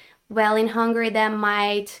lives. Well, in Hungary, that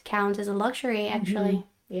might count as a luxury, actually.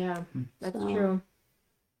 Yeah, that's So, true.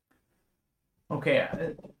 Okay,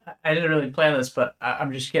 I didn't really plan this, but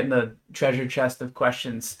I'm just getting the treasure chest of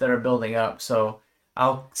questions that are building up. So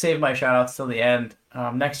I'll save my shout outs till the end.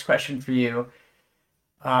 Next question for you,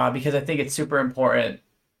 because I think it's super important.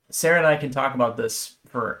 Sarah and I can talk about this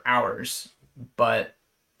for hours, but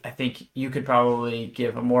I think you could probably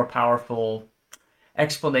give a more powerful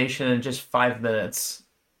explanation in just 5 minutes,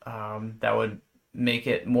 that would make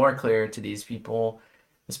it more clear to these people,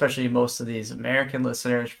 especially most of these American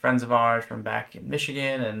listeners, friends of ours from back in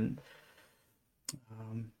Michigan and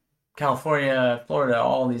um, California, Florida,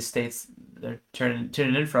 all these states they're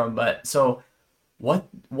tuning in from. But so,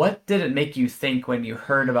 what did it make you think when you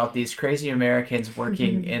heard about these crazy Americans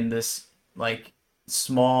working in this like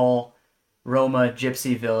small Roma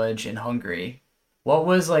gypsy village in Hungary? What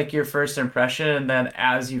was like your first impression? And then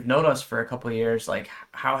as you've known us for a couple of years, like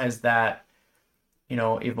how has that,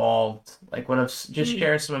 evolved? Like what have just mm.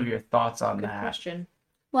 share some of your thoughts on Good that. question.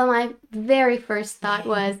 Well, my very first thought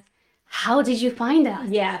was, how did you find us?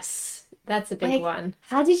 Yes, that's a big Like, one.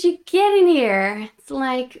 how did you get in here? It's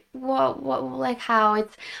like, like how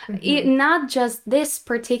Mm-hmm. not just this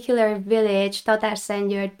particular village,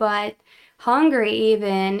 Tatarszentgyörgy, but Hungary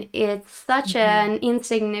even. It's such Mm-hmm. an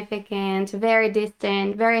insignificant, very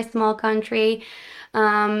distant, very small country,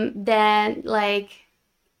 that like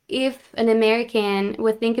if an American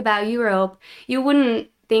would think about Europe, you wouldn't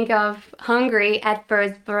think of Hungary at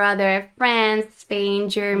first, but rather France, Spain, Yep.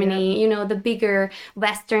 Germany, the bigger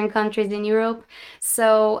Western countries in Europe.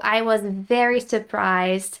 So I was very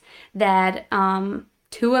surprised that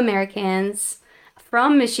two Americans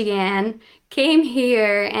from Michigan came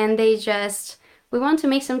here and we want to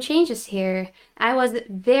make some changes here. I was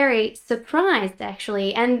very surprised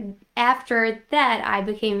actually. And after that, I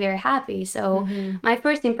became very happy. So Mm-hmm. my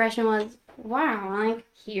first impression was, wow, like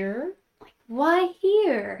here? Like, why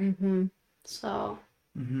here? Mm-hmm. So,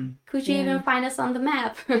 Hmm. could you Yeah. even find us on the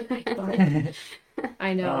map?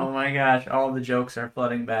 I know. Oh my gosh, all the jokes are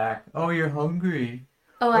flooding back. Oh, you're hungry.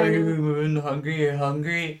 Oh, Oh, I you're know. moving to Hungary. You're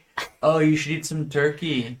hungry. Oh, you should eat some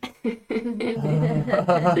turkey. I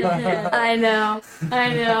know.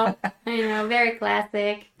 I know. I know. Very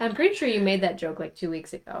classic. I'm pretty sure you made that joke like 2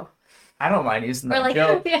 weeks ago. I don't mind using Or that like,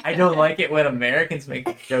 joke. yeah. I don't like it when Americans make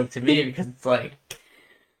the joke to me because it's like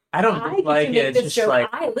I don't I get dislike to it. make It's this just joke. like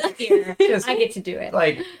I live here. just I get to do it.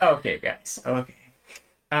 like okay, guys. Okay.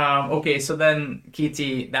 Okay, so then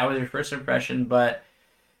Kiti, that was your first impression, but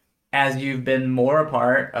as you've been more a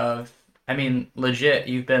part of, I mean, legit,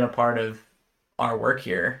 you've been a part of our work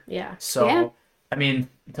here. Yeah. Yeah. So, I mean,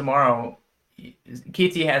 tomorrow,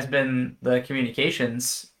 Kiti has been the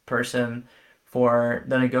communications person for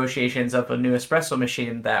the negotiations of a new espresso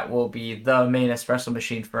machine that will be the main espresso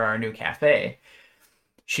machine for our new cafe.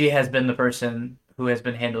 She has been the person who has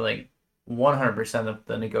been handling 100% of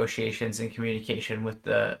the negotiations and communication with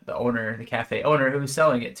the owner, the cafe owner who's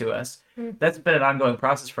selling it to us. That's been an ongoing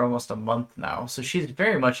process for almost a month now. So she's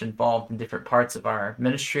very much involved in different parts of our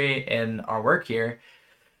ministry and our work here.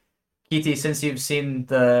 Kiti, since you've seen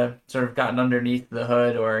the sort of gotten underneath the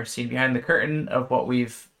hood or seen behind the curtain of what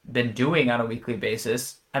we've been doing on a weekly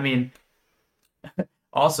basis, I mean,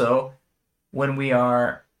 also, when we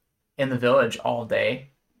are in the village all day,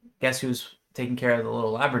 guess who's taking care of the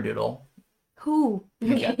little Labradoodle? Who?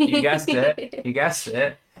 You guessed it. You guessed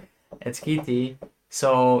it. It's Kiti.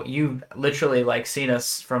 So you've literally like seen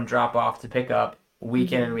us from drop off to pick up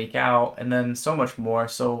week in and week out, and then so much more.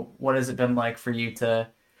 So what has it been like for you to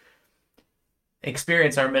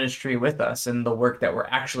experience our ministry with us and the work that we're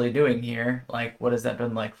actually doing here? Like, what has that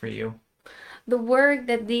been like for you? The work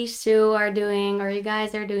that these two are doing, or you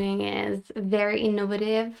guys are doing, is very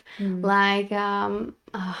innovative. Like,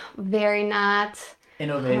 very not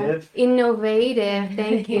Innovative. innovative.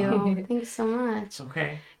 Thank you. Thanks so much. It's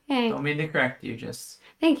okay. Hey, Don't mean to correct you, just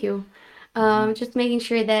thank you. Just making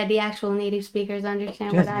sure that the actual native speakers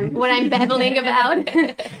understand what I'm babbling about.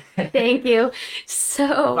 Thank you.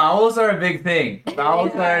 So vowels are a big thing.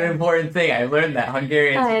 Vowels are an important thing. I learned that I know.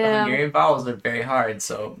 Hungarian vowels are very hard.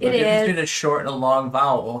 So the It difference is. between a short and a long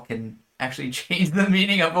vowel can actually change the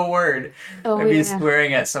meaning of a word. Oh I'd be yeah,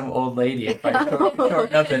 swearing at some old lady if I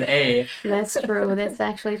shorten up an A. that's true. That's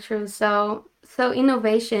actually true. So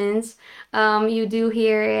innovations, you do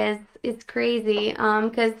here is it's crazy.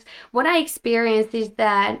 Because what I experienced is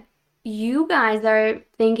that you guys are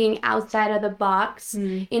thinking outside of the box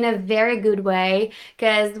in a very good way.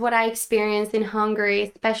 Because what I experienced in Hungary,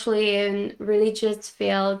 especially in religious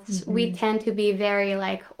fields, we tend to be very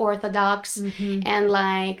like orthodox and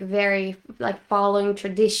like very like following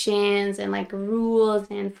traditions and like rules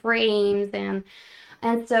and frames and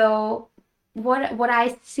so what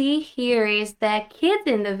I see here is that kids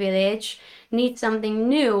in the village need something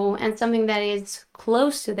new and something that is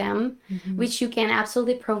close to them, which you can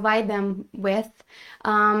absolutely provide them with.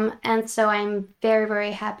 And so I'm very,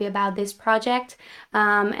 very happy about this project.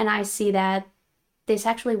 And I see that this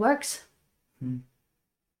actually works.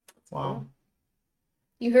 Wow.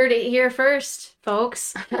 You heard it here first,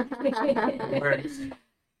 folks. It works.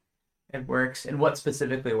 It works. And what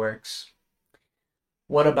specifically works?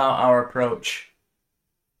 What about our approach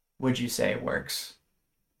would you say works?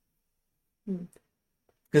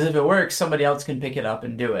 Because if it works, somebody else can pick it up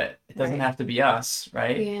and do it. It doesn't have to be us,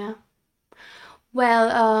 right? Yeah.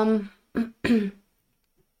 Well,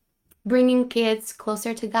 bringing kids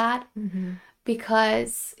closer to God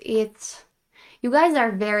because you guys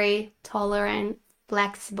are very tolerant,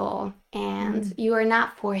 flexible, and you are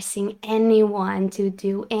not forcing anyone to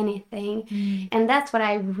do anything. And that's what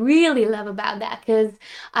I really love about that because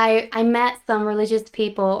I met some religious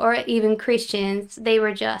people or even Christians. They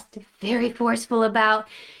were just very forceful about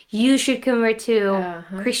you should convert to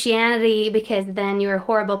Christianity because then you're a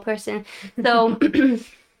horrible person. So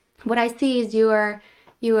what I see is you're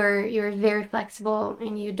very flexible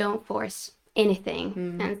and you don't force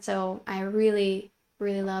anything. And so I really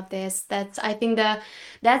love this. I think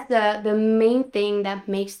that's the main thing that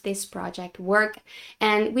makes this project work.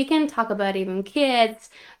 And we can talk about even kids,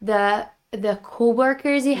 the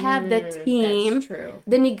co-workers you have, the team, That's true.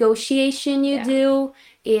 the negotiation you do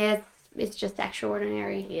it's just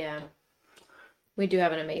extraordinary. Yeah. We do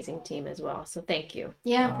have an amazing team as well. So thank you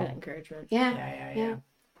Yeah. for that encouragement. Yeah.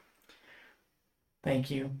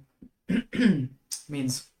 Thank you.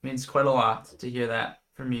 means quite a lot to hear that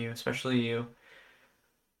from you, especially you.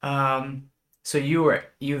 So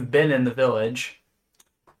you've been in the village.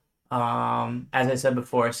 As I said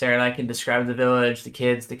before, Sarah and I can describe the village, the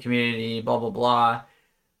kids, the community, blah blah blah.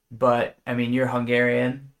 But I mean, you're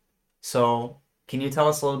Hungarian, so can you tell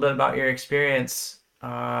us a little bit about your experiences,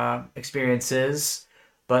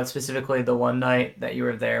 but specifically the one night that you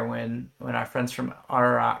were there when our friends from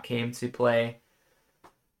Ararat came to play?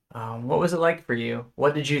 What was it like for you?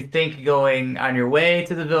 What did you think going on your way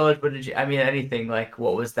to the village? I mean, anything like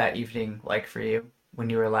what was that evening like for you when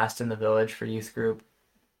you were last in the village for youth group?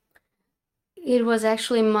 It was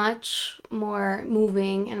actually much more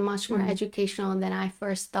moving and much more educational than I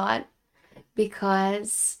first thought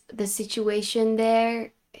because the situation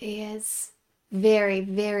there is very,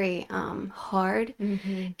 very hard.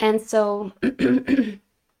 And so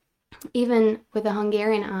even with a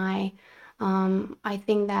Hungarian eye, I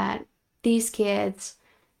think that these kids,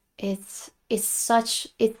 it's such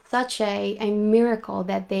a miracle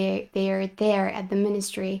that they are there at the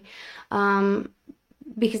ministry. Um,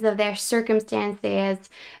 because of their circumstances,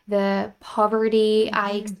 the poverty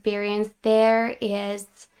I experienced there is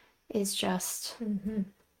just, Mm-hmm.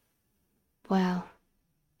 well,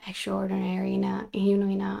 extraordinary in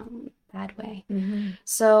a bad way. Mm-hmm.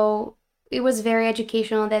 So it was very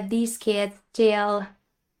educational that these kids still,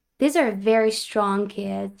 these are very strong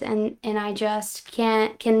kids, and I just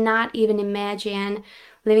cannot even imagine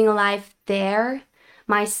living a life there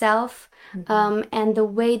myself. And the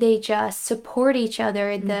way they just support each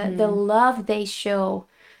other, the love they show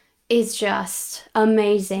is just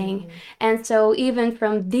amazing. And so even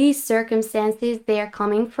from these circumstances they are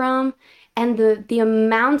coming from, and the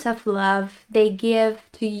amount of love they give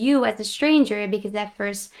to you as a stranger, because at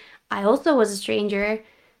first I also was a stranger,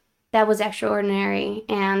 that was extraordinary,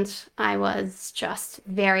 and I was just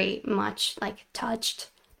very much like touched.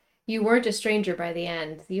 You weren't a stranger by the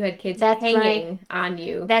end. You had kids That's hanging right. on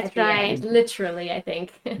you That's at the end. right. Literally, I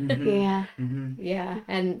think. Yeah. Yeah.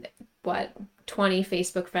 And what, 20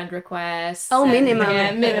 Facebook friend requests? Oh, and- minimum.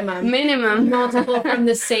 Yeah, minimum. Minimum. Multiple from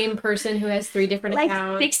the same person who has 3 different Like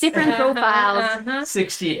accounts. 6 different profiles.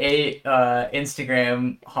 68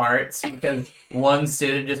 Instagram hearts because one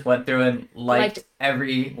student just went through and liked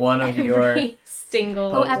every one of your Every single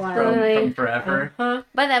Oh, posts one. absolutely. from forever.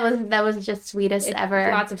 But that was just sweetest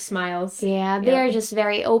ever. Lots of smiles. Yeah, they are just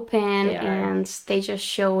very open, They are. and they just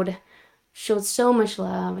showed so much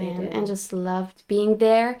love, They and did. just loved being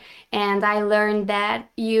there. And I learned that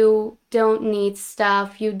you don't need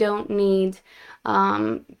stuff, you don't need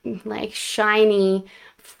like shiny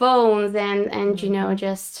phones and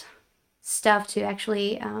just stuff to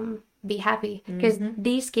actually be happy, because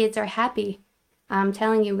these kids are happy. I'm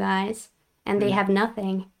telling you guys, and they have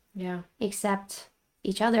nothing Yeah, except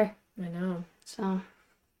each other. I know. So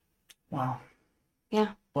Wow. yeah.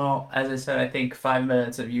 Well, as I said, I think 5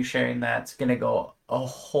 minutes of you sharing that's gonna go a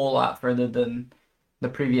whole lot further than the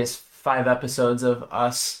previous 5 episodes of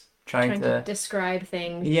us trying Trying to describe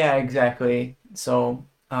things. Yeah, exactly. So,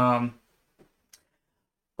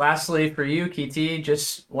 lastly, for you, Kiti,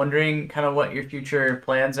 just wondering kind of what your future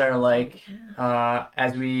plans are like.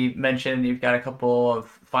 As we mentioned, you've got a couple of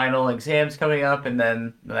final exams coming up, and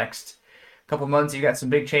then the next couple months you've got some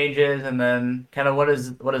big changes, and then kind of what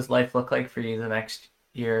does life look like for you the next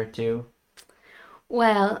year or two?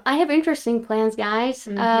 Well, I have interesting plans, guys.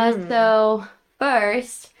 So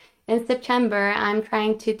first, in September, I'm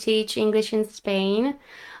trying to teach English in Spain.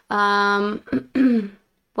 Um,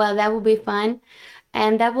 well, that will be fun,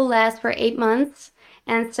 and that will last for 8 months.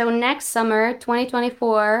 And so next summer,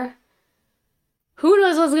 2024, who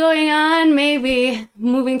knows what's going on? Maybe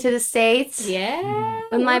moving to the States Yeah.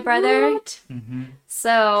 with my brother. Mm-hmm.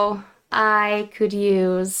 So I could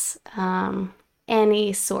use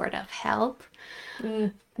any sort of help.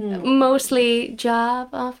 Mostly job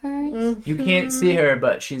offers. You can't see her,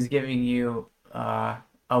 but she's giving you a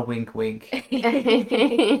wink, wink.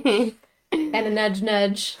 And a nudge,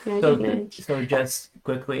 nudge. So just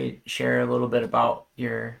quickly share a little bit about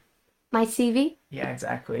your My CV Yeah,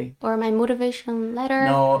 exactly. or my motivation letter.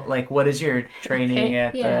 No, like what is your training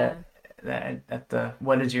at Yeah. the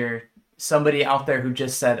what is your somebody out there who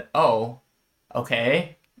just said, "Oh,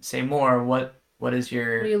 okay, say more." What is What are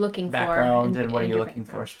your you looking for? background and what are in you your looking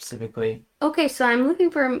for background? specifically? Okay, so I'm looking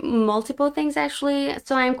for multiple things actually.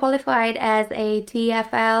 So I'm qualified as a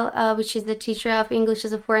TEFL, which is the teacher of English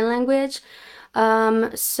as a foreign language.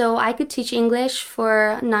 So I could teach English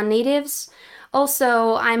for non-natives.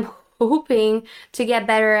 Also, I'm hoping to get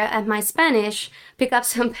better at my Spanish, pick up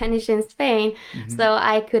some Spanish in Spain, so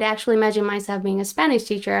I could actually imagine myself being a Spanish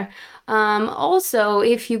teacher. Also,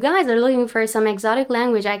 if you guys are looking for some exotic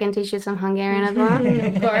language, I can teach you some Hungarian as well.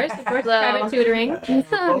 Of course, private tutoring.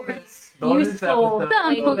 Bonus Useful.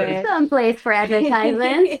 episode. Some place for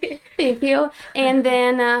advertisements. Thank you. And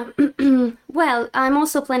then, well, I'm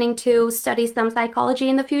also planning to study some psychology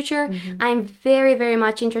in the future. I'm very, very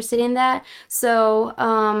much interested in that. So,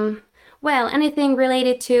 well, anything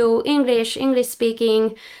related to English, English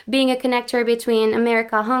speaking, being a connector between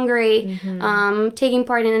America, Hungary, taking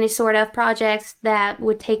part in any sort of projects that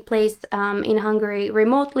would take place in Hungary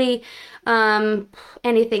remotely,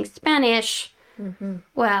 anything Spanish.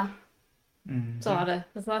 Well, That's a lot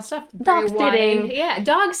of stuff. Dog Very wide. sitting. Yeah,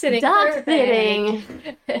 dog sitting. dog Perfect.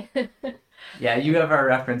 sitting. Yeah, you have our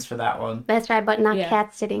reference for that one. That's right, but not Yeah.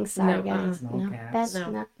 cat sitting. Sorry, No, guys. no No, cats. that's No.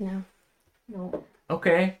 not, no. No.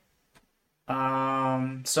 Okay.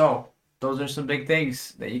 So those are some big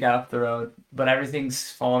things that you got up the road, but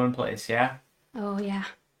everything's falling in place, yeah? Oh, yeah.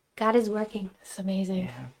 God is working. It's amazing.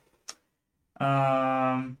 Yeah.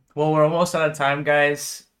 Well, we're almost out of time,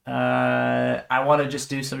 guys. I want to just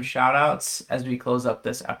do some shout outs as we close up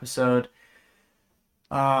this episode.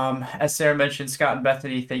 As Sarah mentioned, Scott and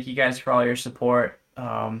Bethany, thank you guys for all your support.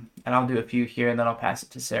 And I'll do a few here and then I'll pass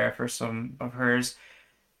it to Sarah for some of hers.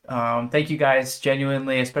 Thank you guys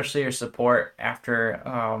genuinely, especially your support after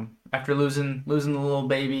losing the little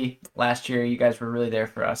baby last year. You guys were really there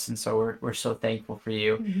for us, and so we're so thankful for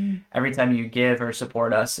you. Every time you give or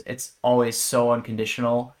support us, it's always so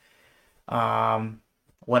unconditional.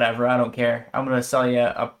 Whatever, I don't care. I'm gonna sell you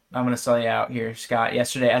up. I'm gonna sell you out here, Scott.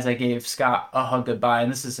 Yesterday, as I gave Scott a hug goodbye,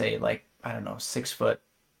 and this is a like I don't know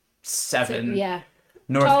 6'7" Yeah.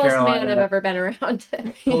 North Tallest man I've Carolina ever been around.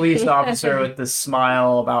 police officer with this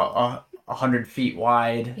smile about 100 feet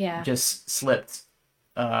wide Yeah. just slipped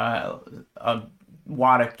a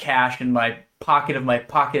wad of cash in my pocket of my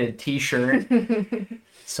pocketed t-shirt.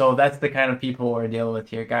 So that's the kind of people we're dealing with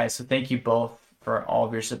here, guys. So thank you both for all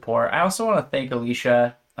of your support. I also want to thank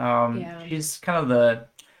Alicia. Yeah. She's kind of the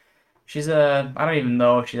she's a I don't even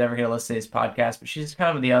know if she's ever going to listen to this podcast, but she's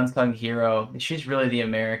kind of the unsung hero. She's really the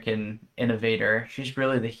American innovator. She's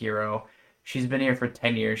really the hero. She's been here for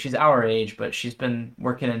 10 years. She's our age, but she's been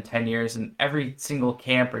working in 10 years, and every single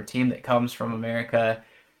camp or team that comes from America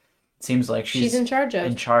seems like She's in charge in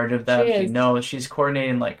of. charge of She them. She is. knows she's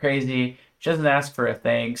coordinating like crazy. She doesn't ask for a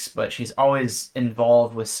thanks, but she's always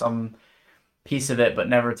involved with some piece of it, but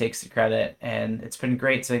never takes the credit. And it's been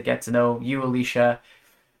great to get to know you, Alicia.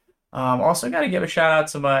 Also, got to give a shout out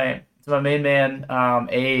to my main man,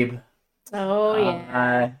 Abe. Oh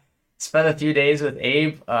yeah. Spent a few days with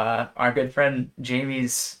Abe, our good friend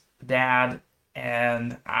Jamie's dad,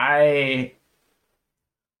 and I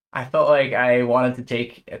felt like I wanted to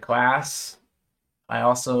take a class. I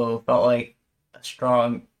also felt like a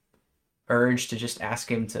strong urge to just ask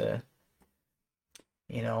him to,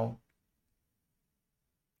 you know,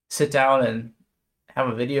 sit down and have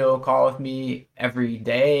a video call with me every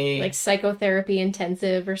day, Like psychotherapy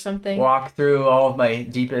intensive or something. walk through all of my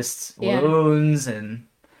deepest Yeah. wounds, and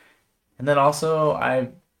then also I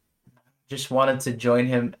just wanted to join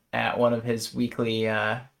him at one of his weekly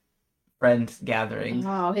friend gatherings.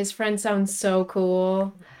 Wow, his friend sounds so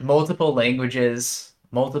cool. Multiple languages,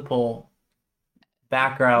 multiple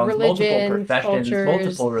backgrounds, multiple Religions, professions, cultures.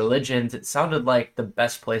 multiple religions. It sounded like the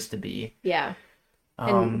best place to be. Yeah.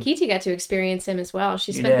 And Um, Kiti got to experience him as well.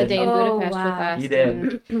 She You spent the did. day in Oh, Budapest with wow. us. You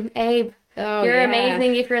did. and- Abe, Oh, you're yeah.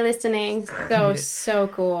 amazing if you're listening. So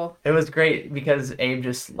cool. it was great because Abe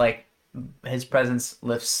just like his presence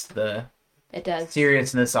lifts the It does.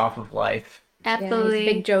 seriousness off of life. Yeah, he's a Absolutely.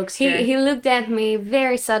 big jokester. He looked at me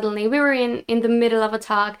very suddenly. We were in the middle of a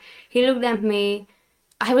talk. He looked at me.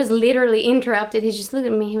 I was literally interrupted. He just looked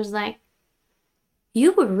at me. He was like,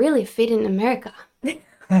 "You would really fit in America." I'm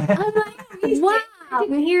like, "Wow, I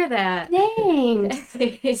didn't hear that.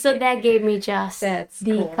 thanks." So that gave me just That's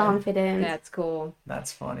the cool. confidence. That's cool.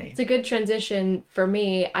 That's funny. It's a good transition for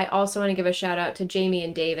me. I also want to give a shout out to Jamie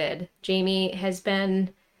and David. Jamie has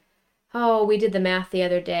been, we did the math the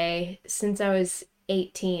other day, since I was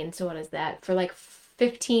 18. So what is that? For like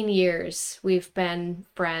 15 years, we've been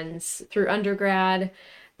friends through undergrad,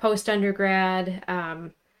 post undergrad.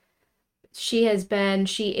 She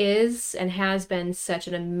is, and has been such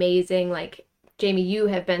an amazing, like, Jamie, you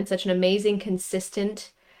have been such an amazing,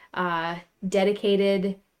 consistent,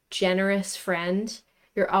 dedicated, generous friend.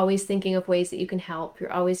 You're always thinking of ways that you can help.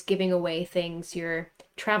 You're always giving away things. You're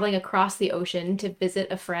traveling across the ocean to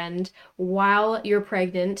visit a friend while you're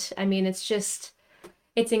pregnant. I mean, it's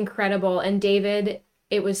incredible. And David,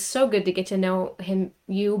 it was so good to get to know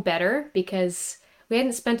you better, because we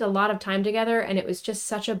hadn't spent a lot of time together, and it was just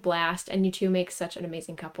such a blast. And you two make such an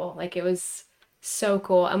amazing couple. Like, it was so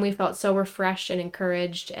cool, and we felt so refreshed and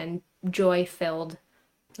encouraged and joy filled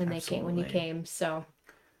when you Absolutely. came. So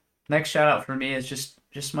Next shout out for me is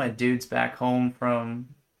just my dudes back home from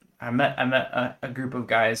I met a group of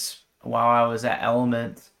guys while I was at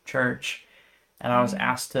Element Church, and I was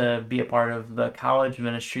asked to be a part of the college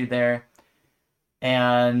ministry there,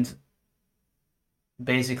 and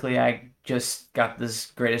basically I just got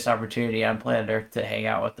this greatest opportunity on planet Earth to hang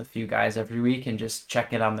out with a few guys every week and just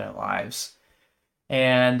check in on their lives.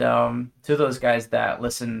 And two of those guys that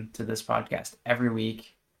listen to this podcast every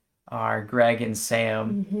week are Greg and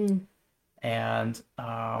Sam. And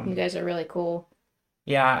you guys are really cool.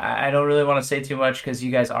 yeah, I don't really want to say too much because you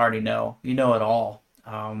guys already know. You know it all.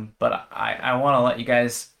 But I want to let you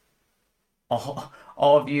guys, all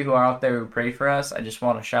of you who are out there who pray for us, I just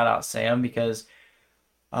want to shout out Sam because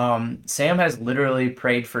Sam has literally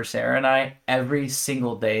prayed for Sarah and I every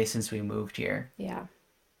single day since we moved here. Yeah.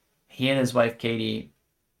 He and his wife Katie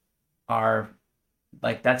are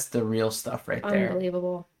like that's the real stuff right there.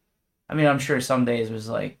 Unbelievable. I mean, I'm sure some days was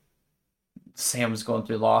like Sam was going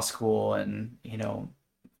through law school and,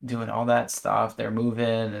 doing all that stuff. They're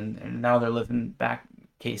moving and now they're living back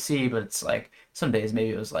KC, but it's like some days maybe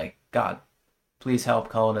it was like, God, please help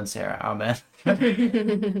Cullen and Sarah. Amen.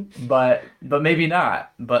 But maybe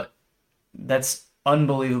not. But that's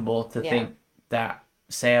unbelievable to Yeah. think that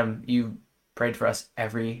Sam, you prayed for us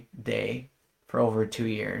every day for over 2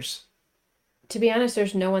 years. To be honest,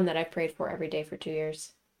 there's no one that I've prayed for every day for 2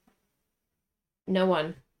 years. No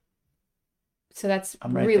one. So that's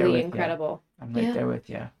I'm right there really with you. incredible. I'm right Yeah. there with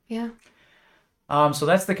you. Yeah. So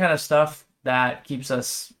that's the kind of stuff that keeps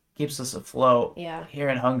us afloat Yeah. here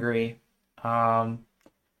in Hungary.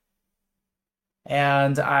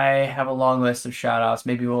 And I have a long list of shout outs.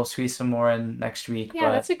 Maybe we'll squeeze some more in next week. Yeah,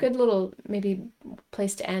 But that's a good little maybe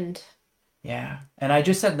place to end. yeah. And I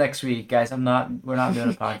just said next week, guys. We're not doing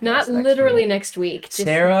a podcast. Not next literally week. next week. Just...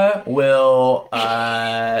 Sarah will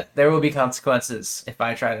there will be consequences if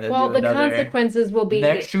I try to Well, do the another consequences will be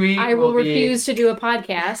next week. I will be... refuse to do a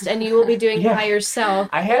podcast and you will be doing it Yeah. by yourself.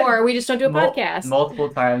 I had or we just don't do a podcast. Multiple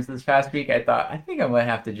times this past week I thought I think I might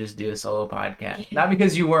have to just do a solo podcast. Not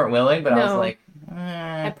because you weren't willing, but I was No. like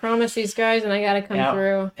I promised these guys and I gotta come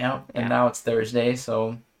through. Yeah. And Yeah. now it's Thursday,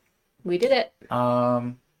 so We did it.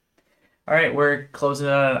 all right, we're closing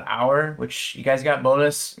in on an hour, which you guys got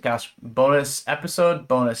bonus episode,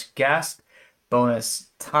 bonus guest,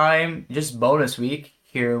 bonus time, just bonus week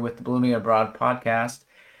here with the Blooming Abroad podcast.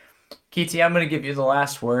 Kitty, I'm going to give you the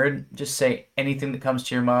last word. Just say anything that comes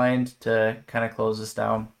to your mind to kind of close this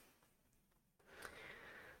down.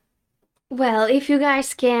 Well, if you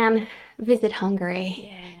guys can visit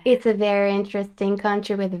Hungary, it's a very interesting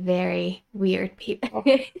country with very weird people.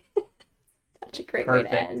 Such a great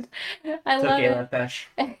Perfect. way to end. I love it.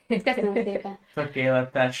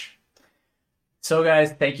 Tökéletes. So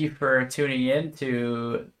guys, thank you for tuning in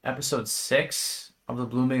to episode 6 of the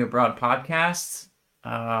Blooming Abroad podcast.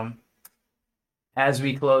 As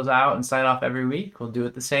we close out and sign off every week, we'll do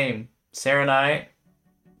it the same. Sarah and I,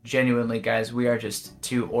 genuinely guys, we are just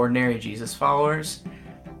two ordinary Jesus followers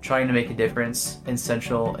trying to make a difference in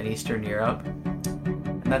Central and Eastern Europe.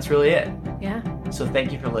 And that's really it. Yeah. So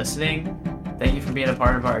thank you for listening. Thank you for being a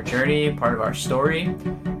part of our journey, part of our story.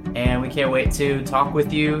 And we can't wait to talk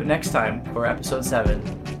with you next time for episode 7.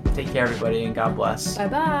 Take care, everybody, and God bless.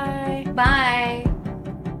 Bye-bye. Bye.